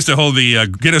lot. I used to hold the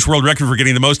Guinness World Record for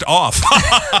getting the most off.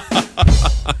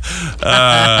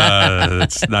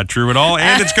 That's not true at all,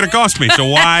 and it's going to cost me. So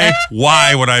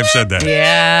why would I have said that?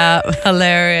 Yeah,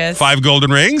 hilarious. 5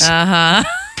 golden rings?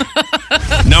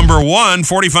 Number one,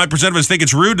 45% of us think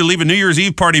it's rude to leave a New Year's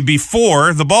Eve party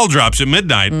before the ball drops at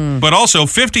midnight. But also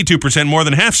 52% more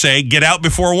than half say get out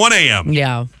before 1 a.m.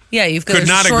 Yeah. Yeah, you've got Could a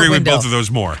not short agree with window. both of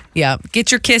those more. Yeah, get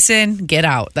your kiss in, get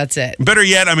out. That's it. Better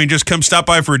yet, just come stop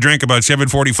by for a drink about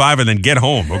 7:45 and then get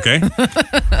home, okay?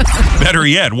 Better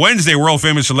yet, Wednesday,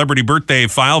 world-famous celebrity birthday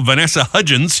file, Vanessa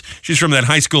Hudgens. She's from that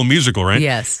High School Musical, right?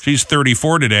 Yes. She's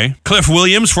 34 today. Cliff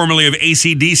Williams, formerly of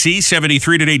AC/DC,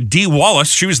 73 today. Dee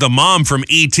Wallace, she was the mom from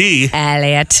E.T.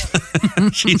 Elliot.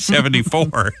 She's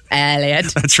 74.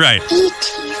 Elliot. That's right.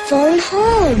 E.T. phone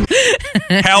home.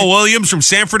 Hal Williams from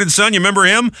Sanford & Son, you remember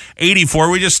him?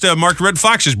 84. We just marked Red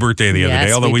Fox's birthday the other Yes,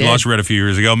 day, although we we did. lost Red a few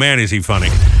years ago. Man, is he funny.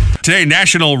 Today,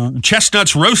 National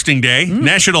Chestnuts Roasting Day,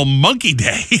 National Monkey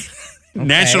Day,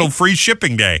 National Free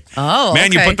Shipping Day. Oh,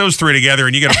 Man, you okay. put those three together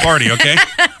and you get a party, okay?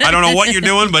 I don't know what you're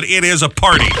doing, but it is a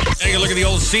party. Take a look at the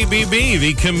old CBB,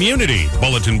 the Community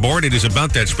Bulletin Board. It is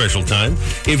about that special time.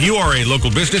 If you are a local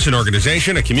business, an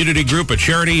organization, a community group, a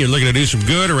charity, you're looking to do some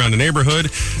good around the neighborhood,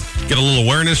 get a little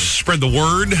awareness, spread the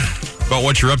word about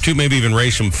what you're up to, maybe even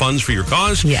raise some funds for your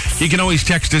cause. Yes. You can always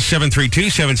text us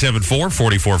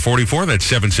 732-774-4444. That's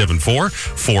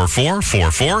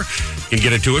 774-4444. You can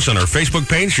get it to us on our Facebook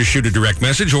page. Just shoot a direct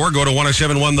message or go to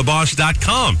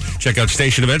 1071theboss.com. Check out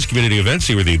station events, community events,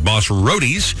 see where the Boss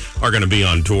Roadies are going to be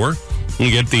on tour. You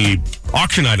get the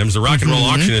auction items. The rock and roll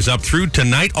auction is up through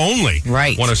tonight only.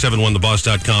 Right.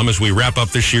 1071theboss.com as we wrap up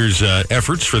this year's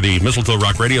efforts for the Mistletoe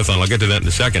Rock Radiothon. I'll get to that in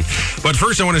a second. But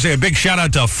first, I want to say a big shout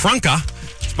out to Franca.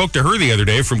 Spoke to her the other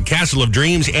day from Castle of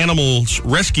Dreams Animals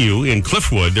Rescue in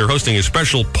Cliffwood. They're hosting a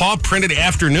special paw-printed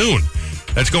afternoon.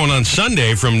 That's going on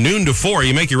Sunday from noon to 4.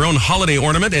 You make your own holiday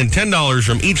ornament, and $10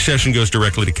 from each session goes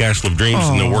directly to Castle of Dreams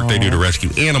and the work they do to rescue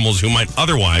animals who might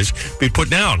otherwise be put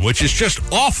down, which is just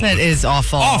awful. That is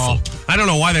awful. Awful. I don't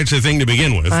know why that's a thing to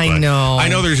begin with. I but know. I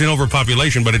know there's an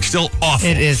overpopulation, but it's still awful.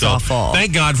 It is awful.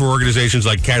 Thank God for organizations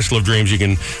like Castle of Dreams. You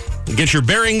can get your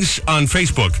bearings on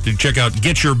Facebook. To check out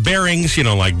Get Your Bearings,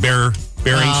 like bear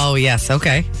bearings. Oh, yes.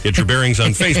 Okay. Get Your Bearings on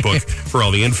Facebook for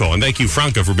all the info. And thank you,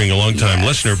 Franca, for being a longtime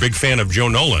listener. Big fan of Joe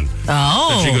Nolan.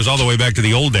 Oh. And she goes all the way back to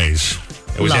the old days.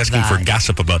 I was Love asking for that.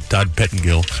 gossip about Todd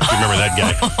Pettengill. You remember that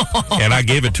guy? And I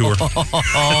gave it to her.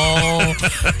 Oh,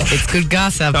 it's good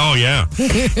gossip. Oh, yeah.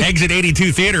 Exit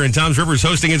 82 Theater in Toms River is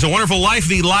hosting It's a Wonderful Life,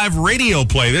 the live radio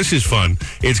play. This is fun.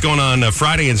 It's going on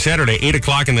Friday and Saturday, 8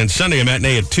 o'clock, and then Sunday a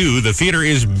matinee at 2. The theater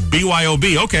is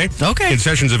BYOB. Okay.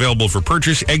 Concessions available for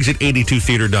purchase.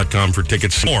 Exit82theater.com for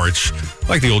tickets. Or it's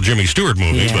like the old Jimmy Stewart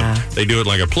movie, Yeah. but they do it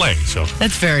like a play. So,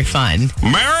 That's very fun.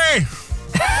 Mary,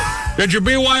 did you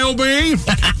BYOB?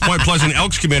 Point Pleasant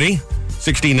Elks Committee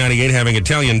 1698 having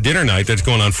Italian dinner night. That's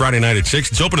going on Friday night at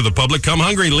 6. It's open to the public. Come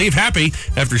hungry, leave happy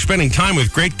after spending time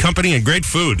with great company and great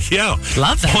food. Yeah.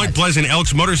 Love that. Point Pleasant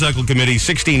Elks Motorcycle Committee,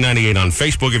 1698 on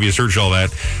Facebook if you search all that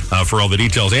for all the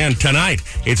details. And tonight,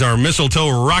 it's our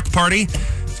Mistletoe Rock Party.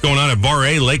 Going on at Bar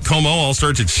A, Lake Como. All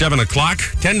starts at 7 o'clock.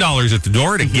 $10 at the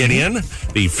door to get in.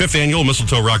 The 5th annual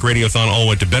Mistletoe Rock Radiothon all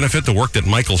went to benefit the work that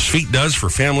Michael's Feet does for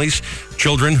families,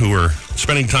 children who are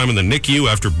spending time in the NICU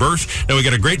after birth. Now we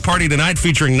got a great party tonight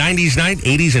featuring 90s night,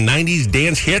 80s and 90s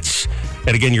dance hits.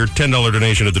 And again, your $10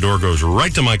 donation at the door goes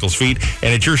right to Michael's Feet.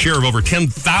 And it's your share of over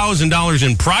 $10,000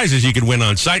 in prizes you can win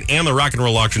on site. And the rock and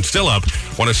roll auction still up.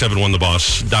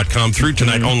 1071theboss.com through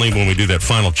tonight only when we do that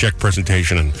final check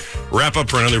presentation and wrap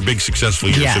up for another big successful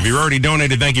year. Yes. So if you've already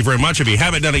donated, thank you very much. If you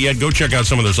haven't done it yet, go check out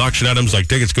some of those auction items like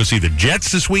tickets. Go see the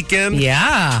Jets this weekend.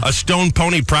 Yeah. A Stone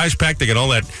Pony prize pack. They got all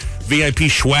that VIP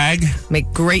swag.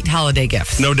 Make great holiday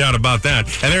gifts. No doubt about that.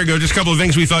 And there you go. Just a couple of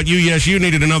things we thought you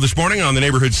needed to know this morning on the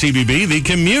Neighborhood CBB, the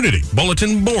Community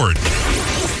Bulletin Board.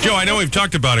 Joe, I know we've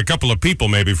talked about a couple of people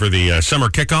maybe for the summer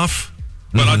kickoff,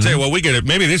 but I'll tell you what, we get it.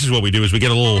 Maybe this is what we do is we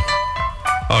get a little,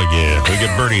 oh yeah, we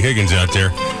get Bertie Higgins out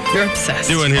there You're obsessed.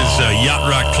 doing his Yacht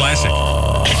Rock Classic.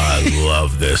 Oh, I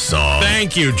love this song.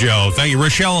 Thank you, Joe. Thank you.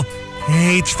 Rochelle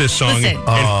hates this song Listen.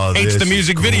 and hates the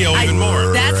music video even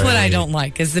more. That's what I don't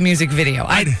like is the music video.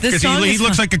 This song he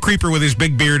looks like a creeper with his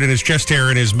big beard and his chest hair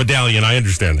and his medallion. I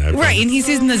understand that. right, and he's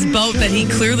in this boat that he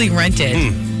clearly rented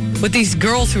with these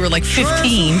girls who are like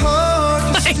 15.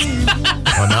 Like,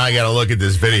 Well, now I got to look at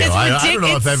this video. It's I don't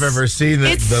know if I've ever seen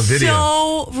the video. It's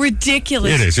so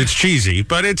ridiculous. It is. It's cheesy,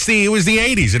 but it was the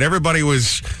 80s and everybody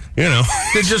was, They're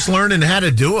just learning how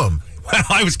to do them. Well,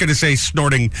 I was going to say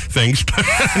snorting things, but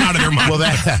out of their mind.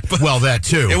 That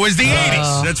too. It was the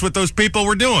 80s. That's what those people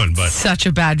were doing. But Such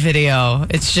a bad video.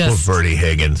 It's just... Bertie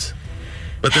Higgins.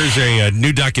 But there's a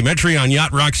new documentary on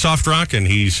Yacht Rock, Soft Rock, and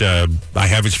I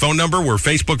have his phone number. We're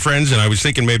Facebook friends, and I was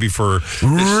thinking maybe for...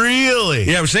 Really?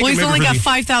 Yeah, I was thinking Well, he's maybe only for got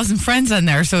 5,000 friends on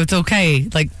there, so it's okay.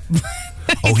 Like...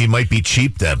 Oh, he might be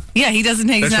cheap then. Yeah, he's That's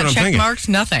not what I'm check thinking. marked,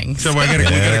 nothing. So we got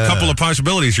a couple of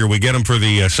possibilities here. We get him for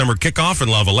the summer kickoff in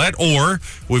La Valette, or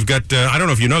we've got, I don't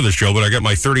know if you know this, Joe, but I got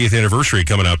my 30th anniversary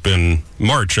coming up in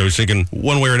March. I was thinking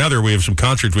one way or another, we have some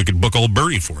concerts we could book old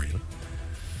Bertie for you.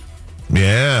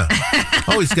 Yeah.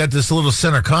 Oh, he's got this little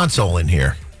center console in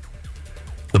here.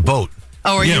 The boat.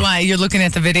 Oh, are you're looking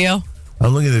at the video?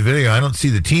 I'm looking at the video. I don't see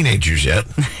the teenagers yet,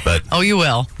 but... Oh, you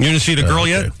will. You didn't see the girl Okay.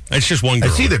 yet? It's just one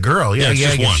girl. I see the girl. Yeah, it's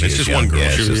just I one. can It's see just it. one girl. Yeah,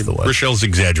 it's just the one. Rochelle's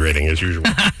exaggerating as usual.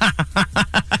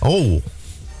 Oh.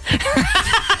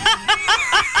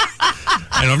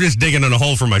 And I'm just digging in a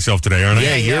hole for myself today, aren't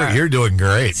I? Yeah, you're doing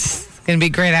great. It's going to be a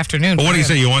great afternoon. Well, what for do you him.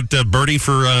 say? You want Bertie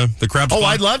for the crab Oh,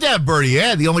 spot? I'd love to have Bertie.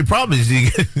 Yeah, the only problem is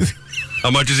How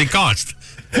much does he cost?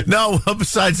 no.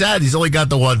 Besides that, he's only got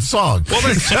the one song. Well,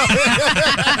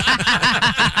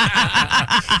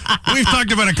 we've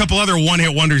talked about a couple other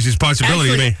one-hit wonders as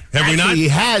possibilities. Have we not? He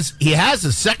has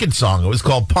a second song. It was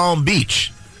called Palm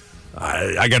Beach.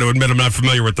 I got to admit, I'm not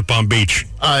familiar with the Palm Beach.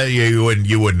 Yeah, you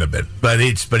wouldn't have been, but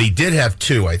he did have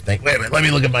two, I think. Wait a minute, let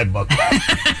me look at my book.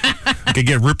 Could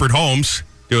get Rupert Holmes.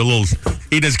 Do a little.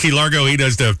 He does Key Largo. He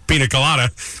does the Pina Colada.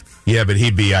 Yeah, but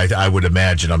he'd be. I would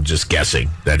imagine. I'm just guessing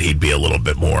that he'd be a little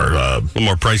bit more. A little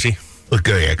more pricey.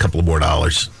 A couple of more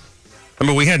dollars. I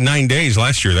mean, we had 9 Days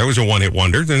last year. That was a one-hit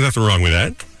wonder. There's nothing wrong with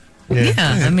that.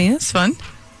 Yeah, I mean, it's fun.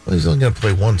 Well, he's only going to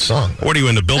play one song. What are you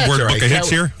in the Billboard That's all right. Book of Hits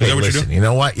here? Is Hey, that what listen, you're doing? you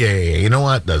know what? Yeah. You know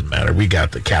what? Doesn't matter. We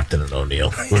got the Captain and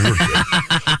O'Neill. We're good.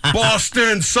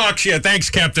 Boston sucks. Yeah, thanks,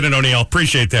 Captain and O'Neill.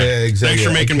 Appreciate that. Yeah, exactly. Thanks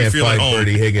for making me feel at home.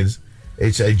 Bertie Higgins.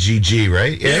 H-I-G-G,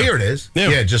 right? Yeah, here it is.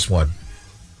 Yeah. Just one.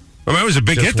 I mean, it was a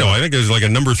big Just hit, though. one. I think it was like a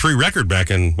number 3 record back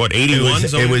in, 81?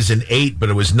 It was an 8, but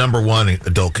it was number 1 in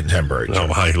adult contemporary. Oh,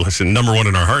 hi. Listen, number 1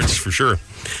 in our hearts, for sure.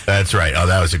 That's right. Oh,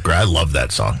 that was I love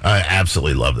that song. I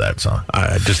absolutely love that song.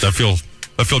 I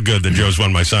feel good that Joe's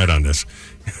won my side on this.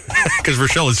 Because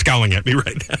Rochelle is scowling at me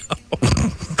right now.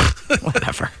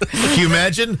 Whatever. Can you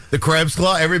imagine the Crab's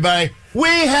Claw? Everybody, we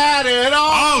had it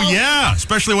all. Oh, yeah.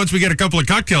 Especially once we get a couple of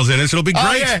cocktails in us. It'll be great.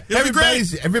 Oh, yeah. It'll be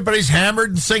great. Everybody's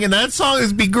hammered and singing that song.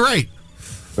 It'd be great.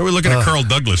 We're looking at Carl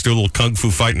Douglas do a little kung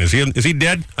fu fighting. Is he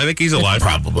dead? I think he's alive.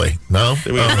 Probably. No?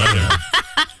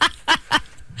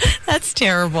 That's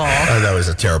terrible. That was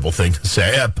a terrible thing to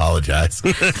say. I apologize.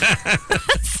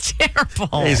 That's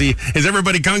terrible. Is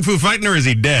everybody kung fu fighting or is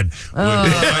he dead?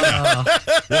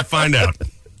 We'll find out.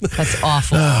 That's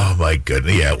awful. Oh, my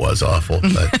goodness. Yeah, it was awful.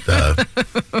 But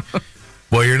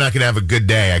Well, you're not going to have a good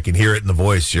day. I can hear it in the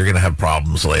voice. You're going to have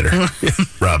problems later,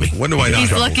 Robbie. When do I not He's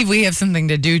have lucky we have something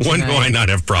to do When tonight. do I not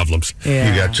have problems? Yeah.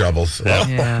 You got troubles.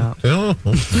 Yeah. Oh.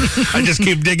 I just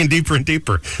keep digging deeper and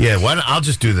deeper. Yeah, I'll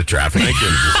just do the traffic. Thank you.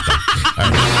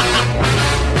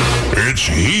 It's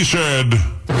He Said,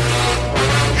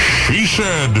 She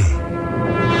Said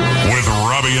with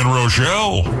Robbie and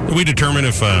Rochelle. Did we determine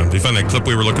if they found that clip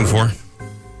we were looking for?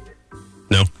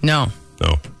 No? No.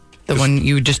 No. The one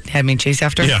you just had me chase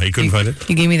after? Yeah, you couldn't find it?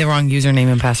 You gave me the wrong username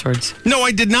and passwords. No,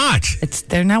 I did not.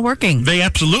 They're not working. They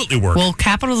absolutely work. Well,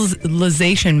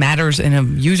 capitalization matters in a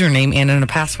username and in a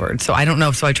password. So I don't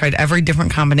know. So I tried every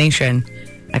different combination.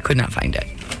 I could not find it.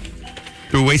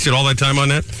 We wasted all that time on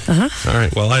that? All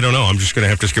right. Well, I don't know. I'm just going to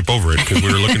have to skip over it because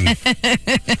we were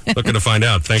looking to find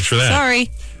out. Thanks for that. Sorry.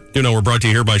 You know, we're brought to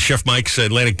you here by Chef Mike's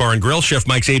Atlantic Bar and Grill,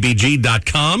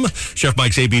 chefmikesabg.com, Chef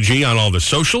Mike's ABG on all the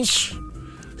socials.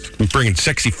 We're bringing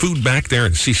sexy food back there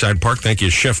at Seaside Park. Thank you,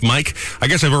 Chef Mike. I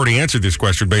guess I've already answered this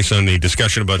question based on the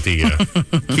discussion about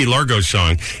the Key Largo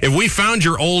song. If we found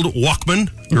your old Walkman,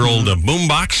 your old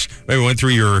boombox, maybe went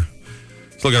through your...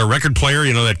 Still got a record player,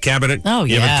 you know, that cabinet. Oh,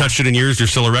 You yeah. haven't touched it in years. There's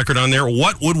still a record on there.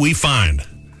 What would we find?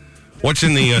 What's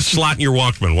in the slot in your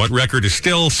Walkman? What record is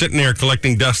still sitting there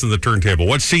collecting dust on the turntable?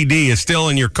 What CD is still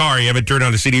in your car? You haven't turned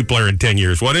on a CD player in 10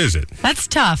 years. What is it? That's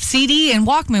tough. CD and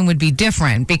Walkman would be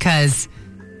different because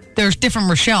there's different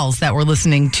Rochelles that were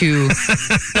listening to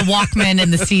the Walkman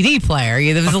and the CD player.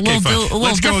 Yeah, there was a little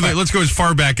Let's go different. let's go as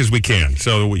far back as we can.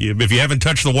 So if you haven't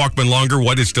touched the Walkman longer,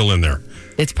 what is still in there?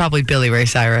 It's probably Billy Ray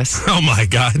Cyrus. Oh, my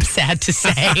God. Sad to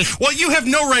say. Well, you have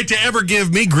no right to ever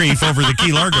give me grief over the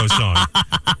Key Largo song.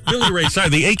 Billy Ray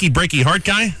Cyrus, the achy, breaky heart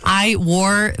guy? I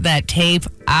wore that tape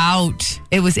out.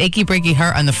 It was Achy Breaky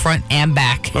Heart on the front and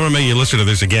back. I'm going to make you listen to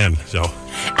this again. So,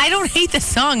 I don't hate the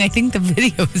song. I think the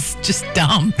video is just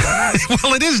dumb.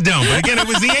 well, it is dumb. But again, it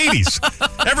was the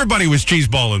 80s. Everybody was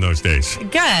cheeseball in those days. I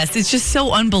guess. It's just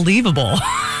so unbelievable.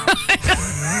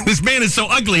 This man is so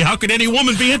ugly. How could any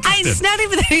woman be interested? It's not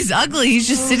even that he's ugly. He's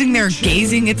just sitting there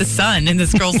gazing at the sun, and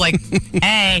this girl's like,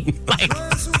 hey. Like,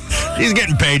 She's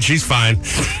getting paid. She's fine.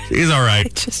 She's all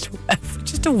right.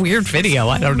 just a weird video.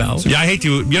 I don't know. Yeah, I hate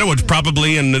to. You know what's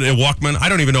probably in Walkman? I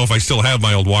don't even know if I still have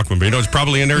my old Walkman, but you know what's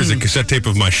probably in there is a cassette tape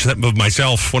of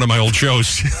myself, one of my old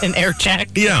shows. An air check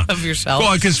Yeah. of yourself.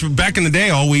 Well, because back in the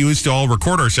day, we used to all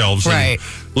record ourselves Right.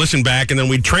 and listen back, and then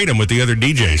we'd trade them with the other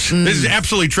DJs. This is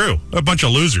absolutely true. A bunch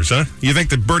of losers, huh? You think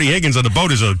that Bertie Higgins on the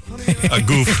boat is a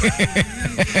goof.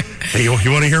 Hey, you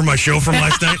want to hear my show from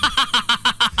last night?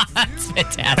 That's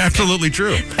fantastic. Absolutely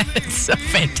true. It's so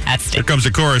fantastic. Here comes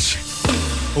the chorus.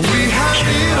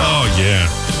 Oh, yeah.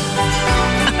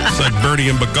 It's like Bertie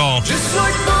and Bacall.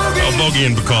 Oh, Bogey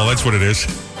and Bacall. That's what it is.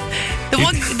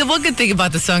 The one good thing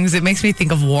about the song is it makes me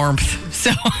think of warmth.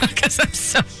 So, because I'm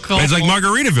so cold. It's like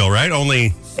Margaritaville, right?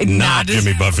 Only not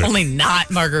Jimmy Buffett. Only not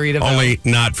Margaritaville. Only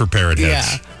not for parrot heads.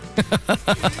 Yeah.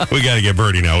 We got to get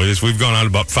Bertie now with this. We've gone on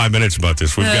about 5 minutes about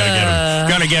this. We've got to get him.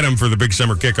 Got to get him for the big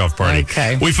summer kickoff party.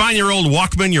 Okay. We find your old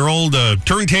Walkman, your old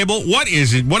turntable. What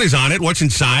is it? What is on it? What's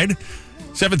inside?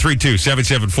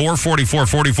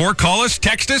 732-774-4444. Call us,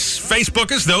 text us,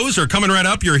 Facebook us. Those are coming right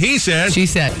up. Your He Said. She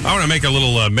said. I want to make a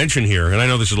little mention here, and I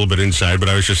know this is a little bit inside, but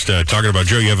I was just talking about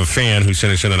Joe. You have a fan who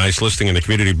sent us in a nice listing in the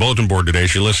community bulletin board today.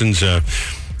 She listens,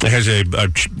 has a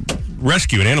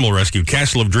rescue, an animal rescue,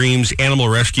 Castle of Dreams Animal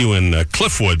Rescue in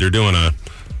Cliffwood. They're doing a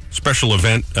special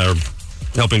event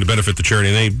helping to benefit the charity.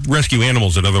 And they rescue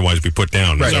animals that otherwise be put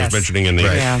down. Right. As I was Yes. mentioning in the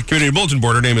Right. community bulletin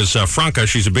board, her name is Franca.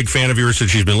 She's a big fan of yours, and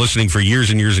she's been listening for years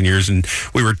and years and years. And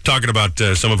we were talking about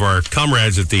some of our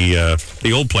comrades at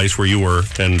the old place where you were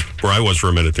and where I was for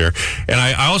a minute there. And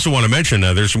I also want to mention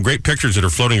there's some great pictures that are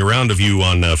floating around of you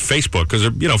on Facebook because,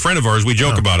 a friend of ours, we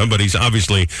joke about him, but he's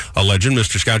obviously a legend.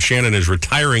 Mr. Scott Shannon is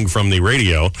retiring from the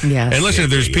radio. Yes. And listen, if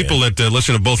there's people that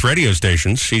listen to both radio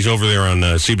stations, he's over there on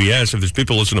CBS. If there's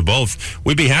people listen to both,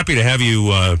 we'd be happy to have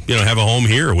you, have a home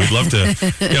here. We'd love to,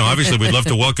 obviously we'd love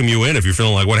to welcome you in if you're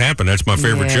feeling like, what happened? That's my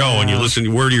favorite show. And you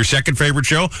listen, we're your second favorite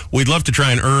show. We'd love to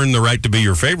try and earn the right to be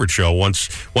your favorite show once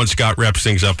Scott wraps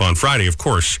things up on Friday, of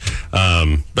course.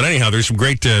 But anyhow, there's some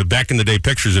great back in the day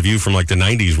pictures of you from like the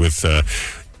 90s with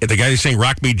the guy who sang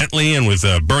Rock Me Gently and with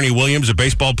Bernie Williams, a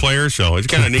baseball player. So it's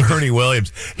kind of neat. Bernie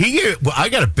Williams. I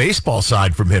got a baseball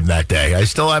sign from him that day. I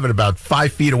still have it about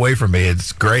 5 feet away from me.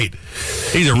 It's great.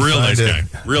 He's a real nice guy.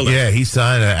 Real nice. Yeah, he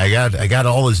signed it. I got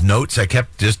all his notes. I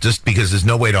kept just because there's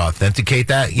no way to authenticate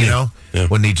that, Yeah.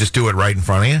 when they just do it right in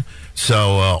front of you. So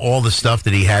all the stuff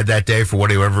that he had that day for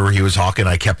whatever he was hawking,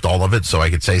 I kept all of it so I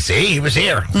could say, see, he was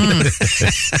here.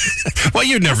 Well,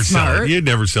 you'd never sell it. smart. You'd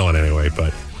never sell it anyway,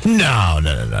 but No.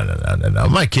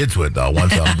 My kids would though.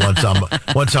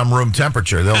 Once I'm room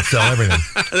temperature, they'll sell everything.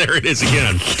 There it is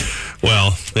again.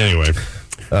 Well, anyway.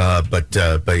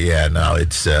 But yeah, no,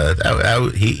 it's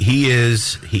he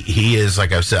is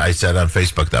like I said on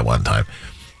Facebook that one time.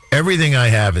 Everything I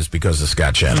have is because of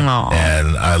Scott Shannon. Aww.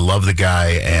 And I love the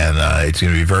guy, and it's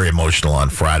going to be very emotional on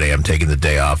Friday. I'm taking the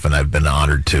day off, and I've been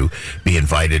honored to be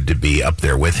invited to be up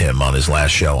there with him on his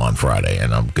last show on Friday,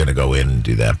 and I'm going to go in and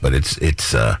do that. But he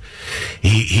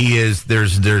is,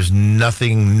 there's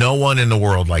no one in the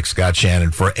world like Scott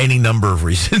Shannon for any number of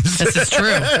reasons. This is true.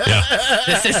 Yeah.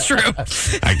 This is true.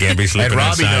 I can't be sleeping And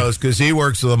Robbie outside. knows because he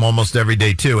works with him almost every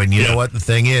day too. And you know what the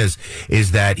thing is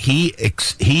that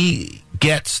he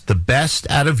gets the best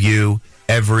out of you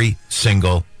every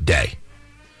single day.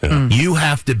 Yeah. You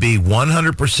have to be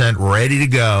 100% ready to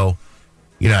go.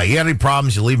 You got any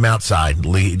problems, you leave them outside. You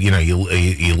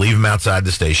leave them outside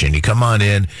the station. You come on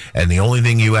in, and the only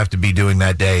thing you have to be doing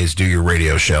that day is do your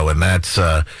radio show, and that's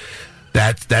what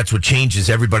changes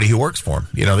everybody who works for him.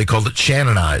 They called it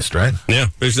Shannonized, right? Yeah,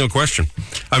 there's no question.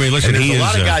 I mean, listen, And he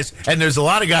is... there's a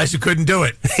lot of guys who couldn't do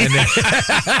it. And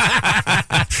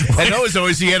that was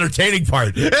always the entertaining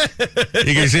part. You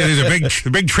can see there's a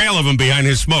big trail of him behind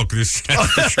his smoke. That's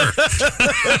for sure.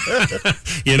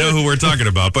 You know who we're talking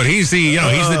about, but he's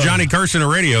the Johnny Carson of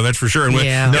radio. That's for sure.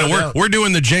 And we're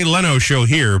doing the Jay Leno show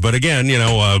here. But again,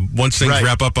 once things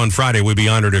wrap up on Friday, we'd be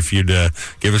honored if you'd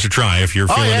give us a try. If you're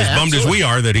feeling as bummed as we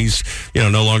are that he's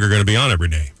no longer going to be on every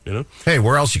day. Hey,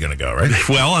 where else are you going to go, right?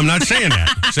 Well, I'm not saying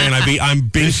that. I'm saying I'm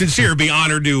being sincere. Be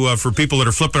honored to for people that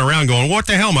are flipping around, going, "What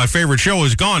the hell? My favorite show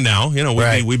is gone now."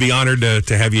 We'd be honored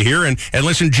to have you here. And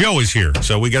listen, Joe is here,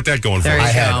 so we got that going for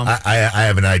us. I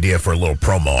have an idea for a little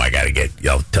promo. I got to get.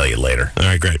 I'll tell you later. All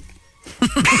right, great.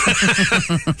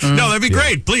 No, that'd be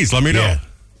great. Please let me know. Yeah,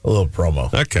 a little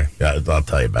promo. Okay. Yeah, I'll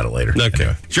tell you about it later. Okay.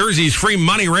 Anyway. Jersey's free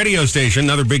money radio station.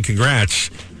 Another big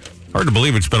congrats. Hard to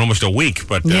believe it's been almost a week,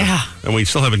 but and we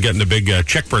still haven't gotten the big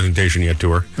check presentation yet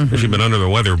to her. She's been under the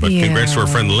weather, but congrats to our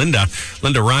friend Linda.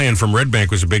 Linda Ryan from Red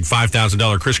Bank was a big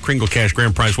 $5,000 Kris Kringle cash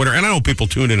grand prize winner. And I know people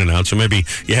tune in and out, so maybe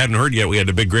you hadn't heard yet we had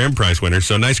the big grand prize winner.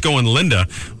 So nice going, Linda.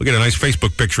 We'll get a nice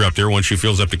Facebook picture up there once she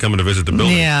feels up to coming to visit the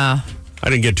building. Yeah. I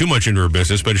didn't get too much into her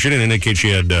business, but she didn't indicate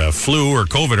she had flu or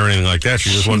COVID or anything like that. She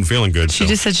just wasn't feeling good. She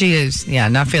just said she is,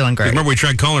 not feeling great. Remember we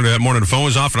tried calling her that morning, the phone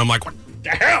was off, and I'm like, what the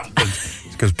hell?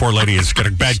 Because poor lady has got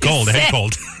a bad cold, a head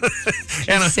cold.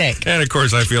 Sick. And, of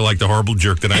course, I feel like the horrible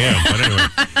jerk that I am. But anyway,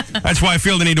 that's why I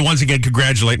feel the need to once again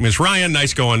congratulate Miss Ryan.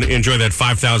 Nice going. Enjoy that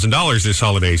 $5,000 this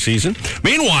holiday season.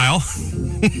 Meanwhile,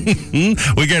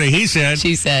 we got a he said,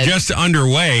 she said, just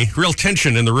underway. Real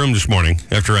tension in the room this morning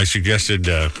after I suggested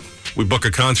we book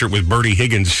a concert with Bertie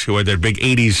Higgins, who had that big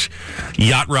 80s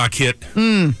yacht rock hit.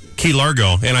 Key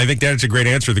Largo, and I think that's a great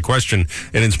answer to the question.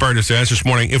 It inspired us to ask this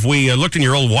morning, if we looked in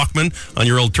your old Walkman on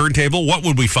your old turntable, what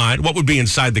would we find? What would be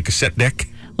inside the cassette deck?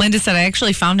 Linda said, I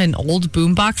actually found an old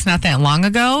boombox not that long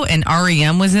ago, and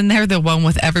REM was in there, the one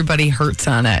with Everybody Hurts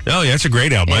on it. Oh, yeah, that's a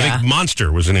great album. Yeah. I think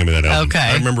Monster was the name of that album. Okay.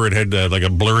 I remember it had like a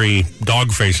blurry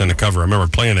dog face on the cover. I remember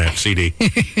playing that CD.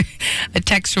 A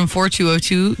text from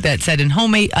 4202 that said, a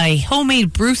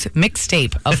homemade Bruce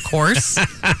mixtape, of course.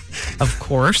 Of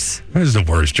course. That is the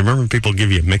worst. Do you remember when people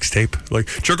give you a mixtape? Like,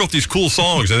 check out these cool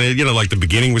songs. And they, like the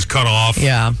beginning was cut off.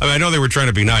 Yeah. I mean, I know they were trying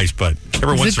to be nice, but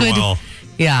every once in a while.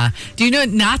 Yeah. Do you know,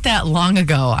 not that long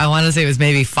ago, I want to say it was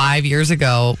maybe 5 years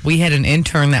ago, we had an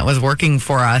intern that was working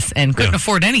for us and couldn't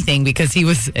afford anything because he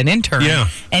was an intern. Yeah.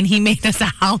 And he made us a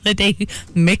holiday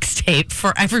mixtape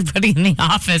for everybody in the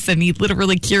office, and he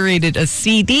literally curated a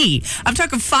CD. I'm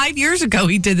talking 5 years ago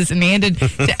he did this and handed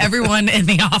to everyone in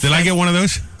the office. Did I get one of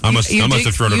those? I must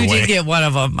have thrown it away. You did get one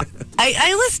of them.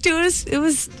 I listened to it. It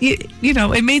was,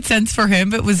 it made sense for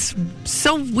him. It was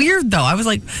so weird, though. I was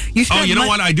like, you know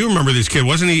what? I do remember this kid.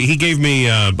 Wasn't he? He gave me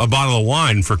a bottle of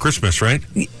wine for Christmas, right?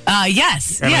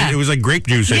 Yes. And it was like grape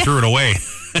juice. I threw it away.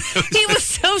 He was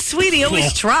so sweet. He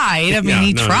always tried. I mean,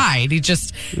 he tried. He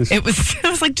just, I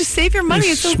was like, just save your money.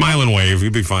 It's smile and wave.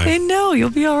 You'll be fine. I know. You'll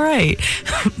be all right.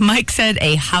 Mike said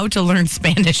a how to learn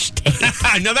Spanish tape.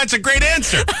 No, that's a great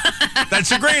answer.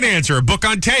 That's a great answer. A book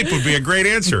on tape would be a great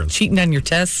answer. Cheating on your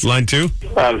tests. Line 2?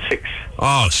 6.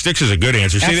 Oh, Styx is a good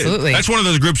answer. Absolutely. See, that's one of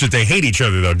those groups that they hate each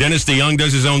other, though. Dennis DeYoung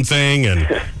does his own thing, and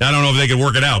I don't know if they can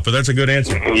work it out, but that's a good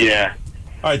answer. Yeah.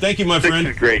 All right, thank you, my 6 friend.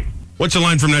 is great. What's the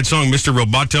line from that song, Mr.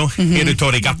 Roboto? Mr.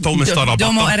 Roboto.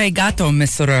 Domo arigato,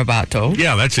 Mr. Roboto.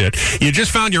 Yeah, that's it. You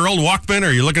just found your old Walkman, or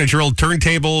you're looking at your old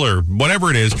turntable, or whatever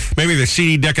it is. Maybe the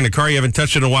CD deck in the car you haven't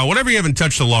touched in a while. Whatever you haven't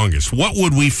touched the longest. What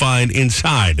would we find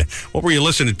inside? What were you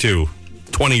listening to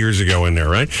 20 years ago in there,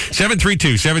 right?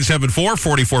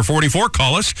 732-774-4444.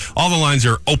 Call us. All the lines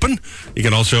are open. You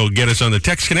can also get us on the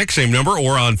Text Connect, same number,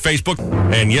 or on Facebook.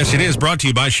 And yes, it is brought to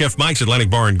you by Chef Mike's Atlantic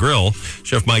Bar and Grill.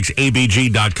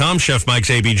 ChefMike'sABG.com. Chef Mike's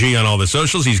ABG on all the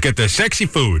socials. He's got the sexy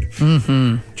food.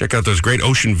 Mm-hmm. Check out those great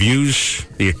ocean views,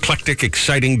 the eclectic,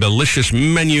 exciting, delicious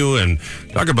menu, and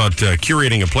talk about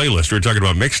curating a playlist. We were talking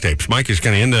about mixtapes. Mike is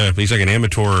kind of he's like an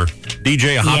amateur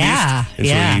DJ, a hobbyist. And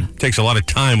so he takes a lot of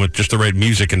time with just the right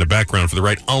music in the background for the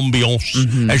right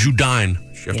ambiance as you dine.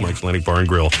 Chef Mike's Atlantic Bar and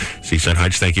Grill, Seaside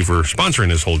Heights. Thank you for sponsoring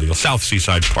this whole deal. South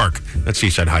Seaside Park. That's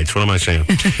Seaside Heights. What am I saying?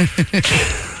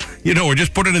 Or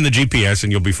just put it in the GPS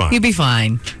and you'll be fine. You'll be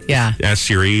fine. Yeah. Ask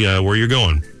Siri where you're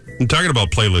going. I'm talking about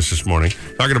playlists this morning.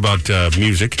 Talking about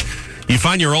music. You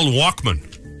find your old Walkman.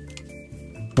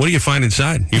 What do you find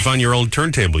inside? You find your old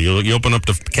turntable. You open up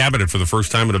the cabinet for the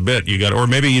first time in a bit. Or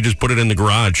maybe you just put it in the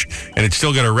garage and it's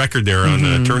still got a record there on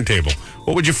the turntable.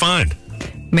 What would you find?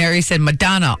 Mary said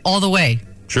Madonna all the way.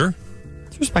 Sure.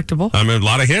 It's respectable. I mean, a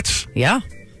lot of hits. Yeah.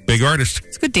 Big artist.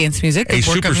 It's good dance music. A Good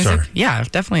workout superstar. music. Yeah,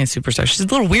 definitely a superstar. She's a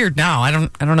little weird now. I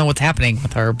don't know what's happening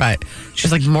with her, but she's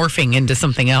like morphing into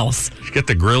something else. She got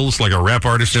the grills like a rap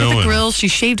artist. She got the grills. She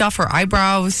shaved off her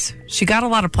eyebrows. She got a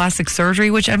lot of plastic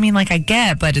surgery, which I mean, like I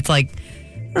get, but it's like,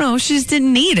 I don't know, she just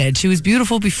didn't need it. She was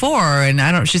beautiful before,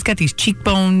 and she's got these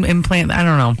cheekbone implants. I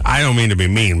don't know. I don't mean to be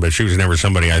mean, but she was never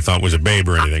somebody I thought was a babe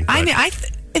or anything.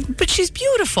 But she's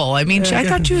beautiful. I mean, I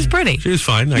thought she was pretty. She was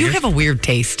fine. You have a weird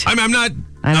taste. I'm not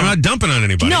dumping on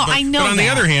anybody. No, I know. But on the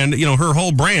other hand, her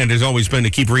whole brand has always been to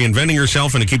keep reinventing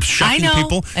herself and to keep shocking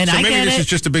people. And so maybe this is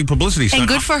just a big publicity stunt. And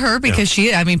good for her because she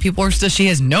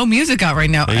has no music out right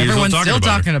now. And everyone's still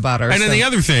talking about her. And then the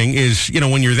other thing is,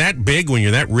 when you're that big, when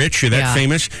you're that rich, you're that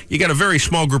famous, you got a very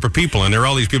small group of people, and there are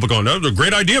all these people going, "That was a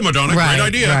great idea, Madonna. Right, great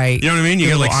idea." Right. You know what I mean? You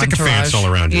got like sycophants all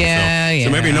around you. Yeah,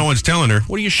 so maybe no one's telling her,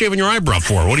 "What are you shaving your eyebrow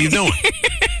for? What are you doing?"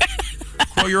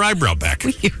 Grow your eyebrow back.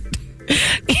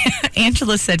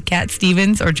 Angela said Cat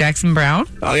Stevens or Jackson Brown.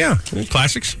 Oh, yeah.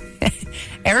 Classics.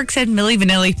 Eric said Milli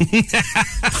Vanilli.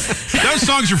 Those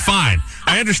songs are fine.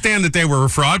 I understand that they were a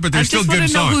fraud, but they're still good songs. I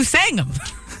just want to know who sang them.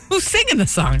 Who's singing the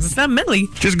songs? It's not Millie.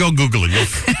 Just go Google it. You'll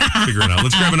figure it out.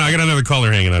 Let's grab I got another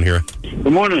caller hanging on here.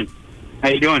 Good morning. How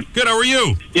you doing? Good. How are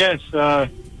you? Yes. I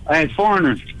had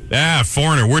Foreigner. Yeah,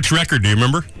 Foreigner. Which record? Do you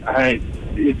remember?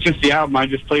 It's just the album. I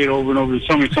just play it over and over. There's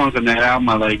so many songs on that album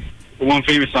I like. The one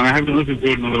famous song. I haven't listened to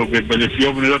it in a little bit, but if you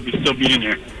open it up, it'll still be in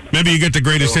there. Maybe you get the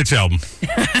greatest hits album.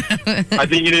 I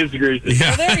think it is the greatest hits.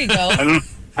 Yeah. Well, there you go.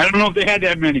 I don't know if they had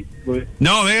that many. But.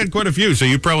 No, they had quite a few, so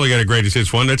you probably got a greatest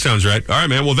hits one. That sounds right. All right,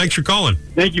 man. Well, thanks for calling.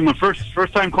 Thank you. My first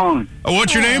time calling. Oh,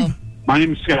 what's your name? My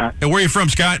name is Scott. And where are you from,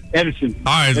 Scott? Edison.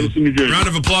 All right. Edison, New Jersey. Round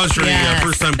of applause for the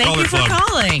first-time caller club. Thank you for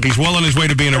calling. He's well on his way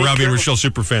to being a Robbie and Rochelle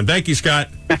super fan. Thank you, Scott.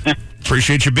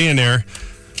 Appreciate you being there.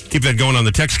 Keep that going on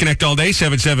the Text Connect all day,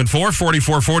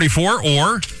 774-4444,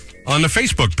 or on the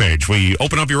Facebook page. We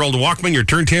open up your old Walkman, your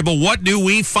turntable. What do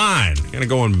we find? Kind of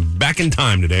going back in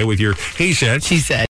time today with your He Said. She Said.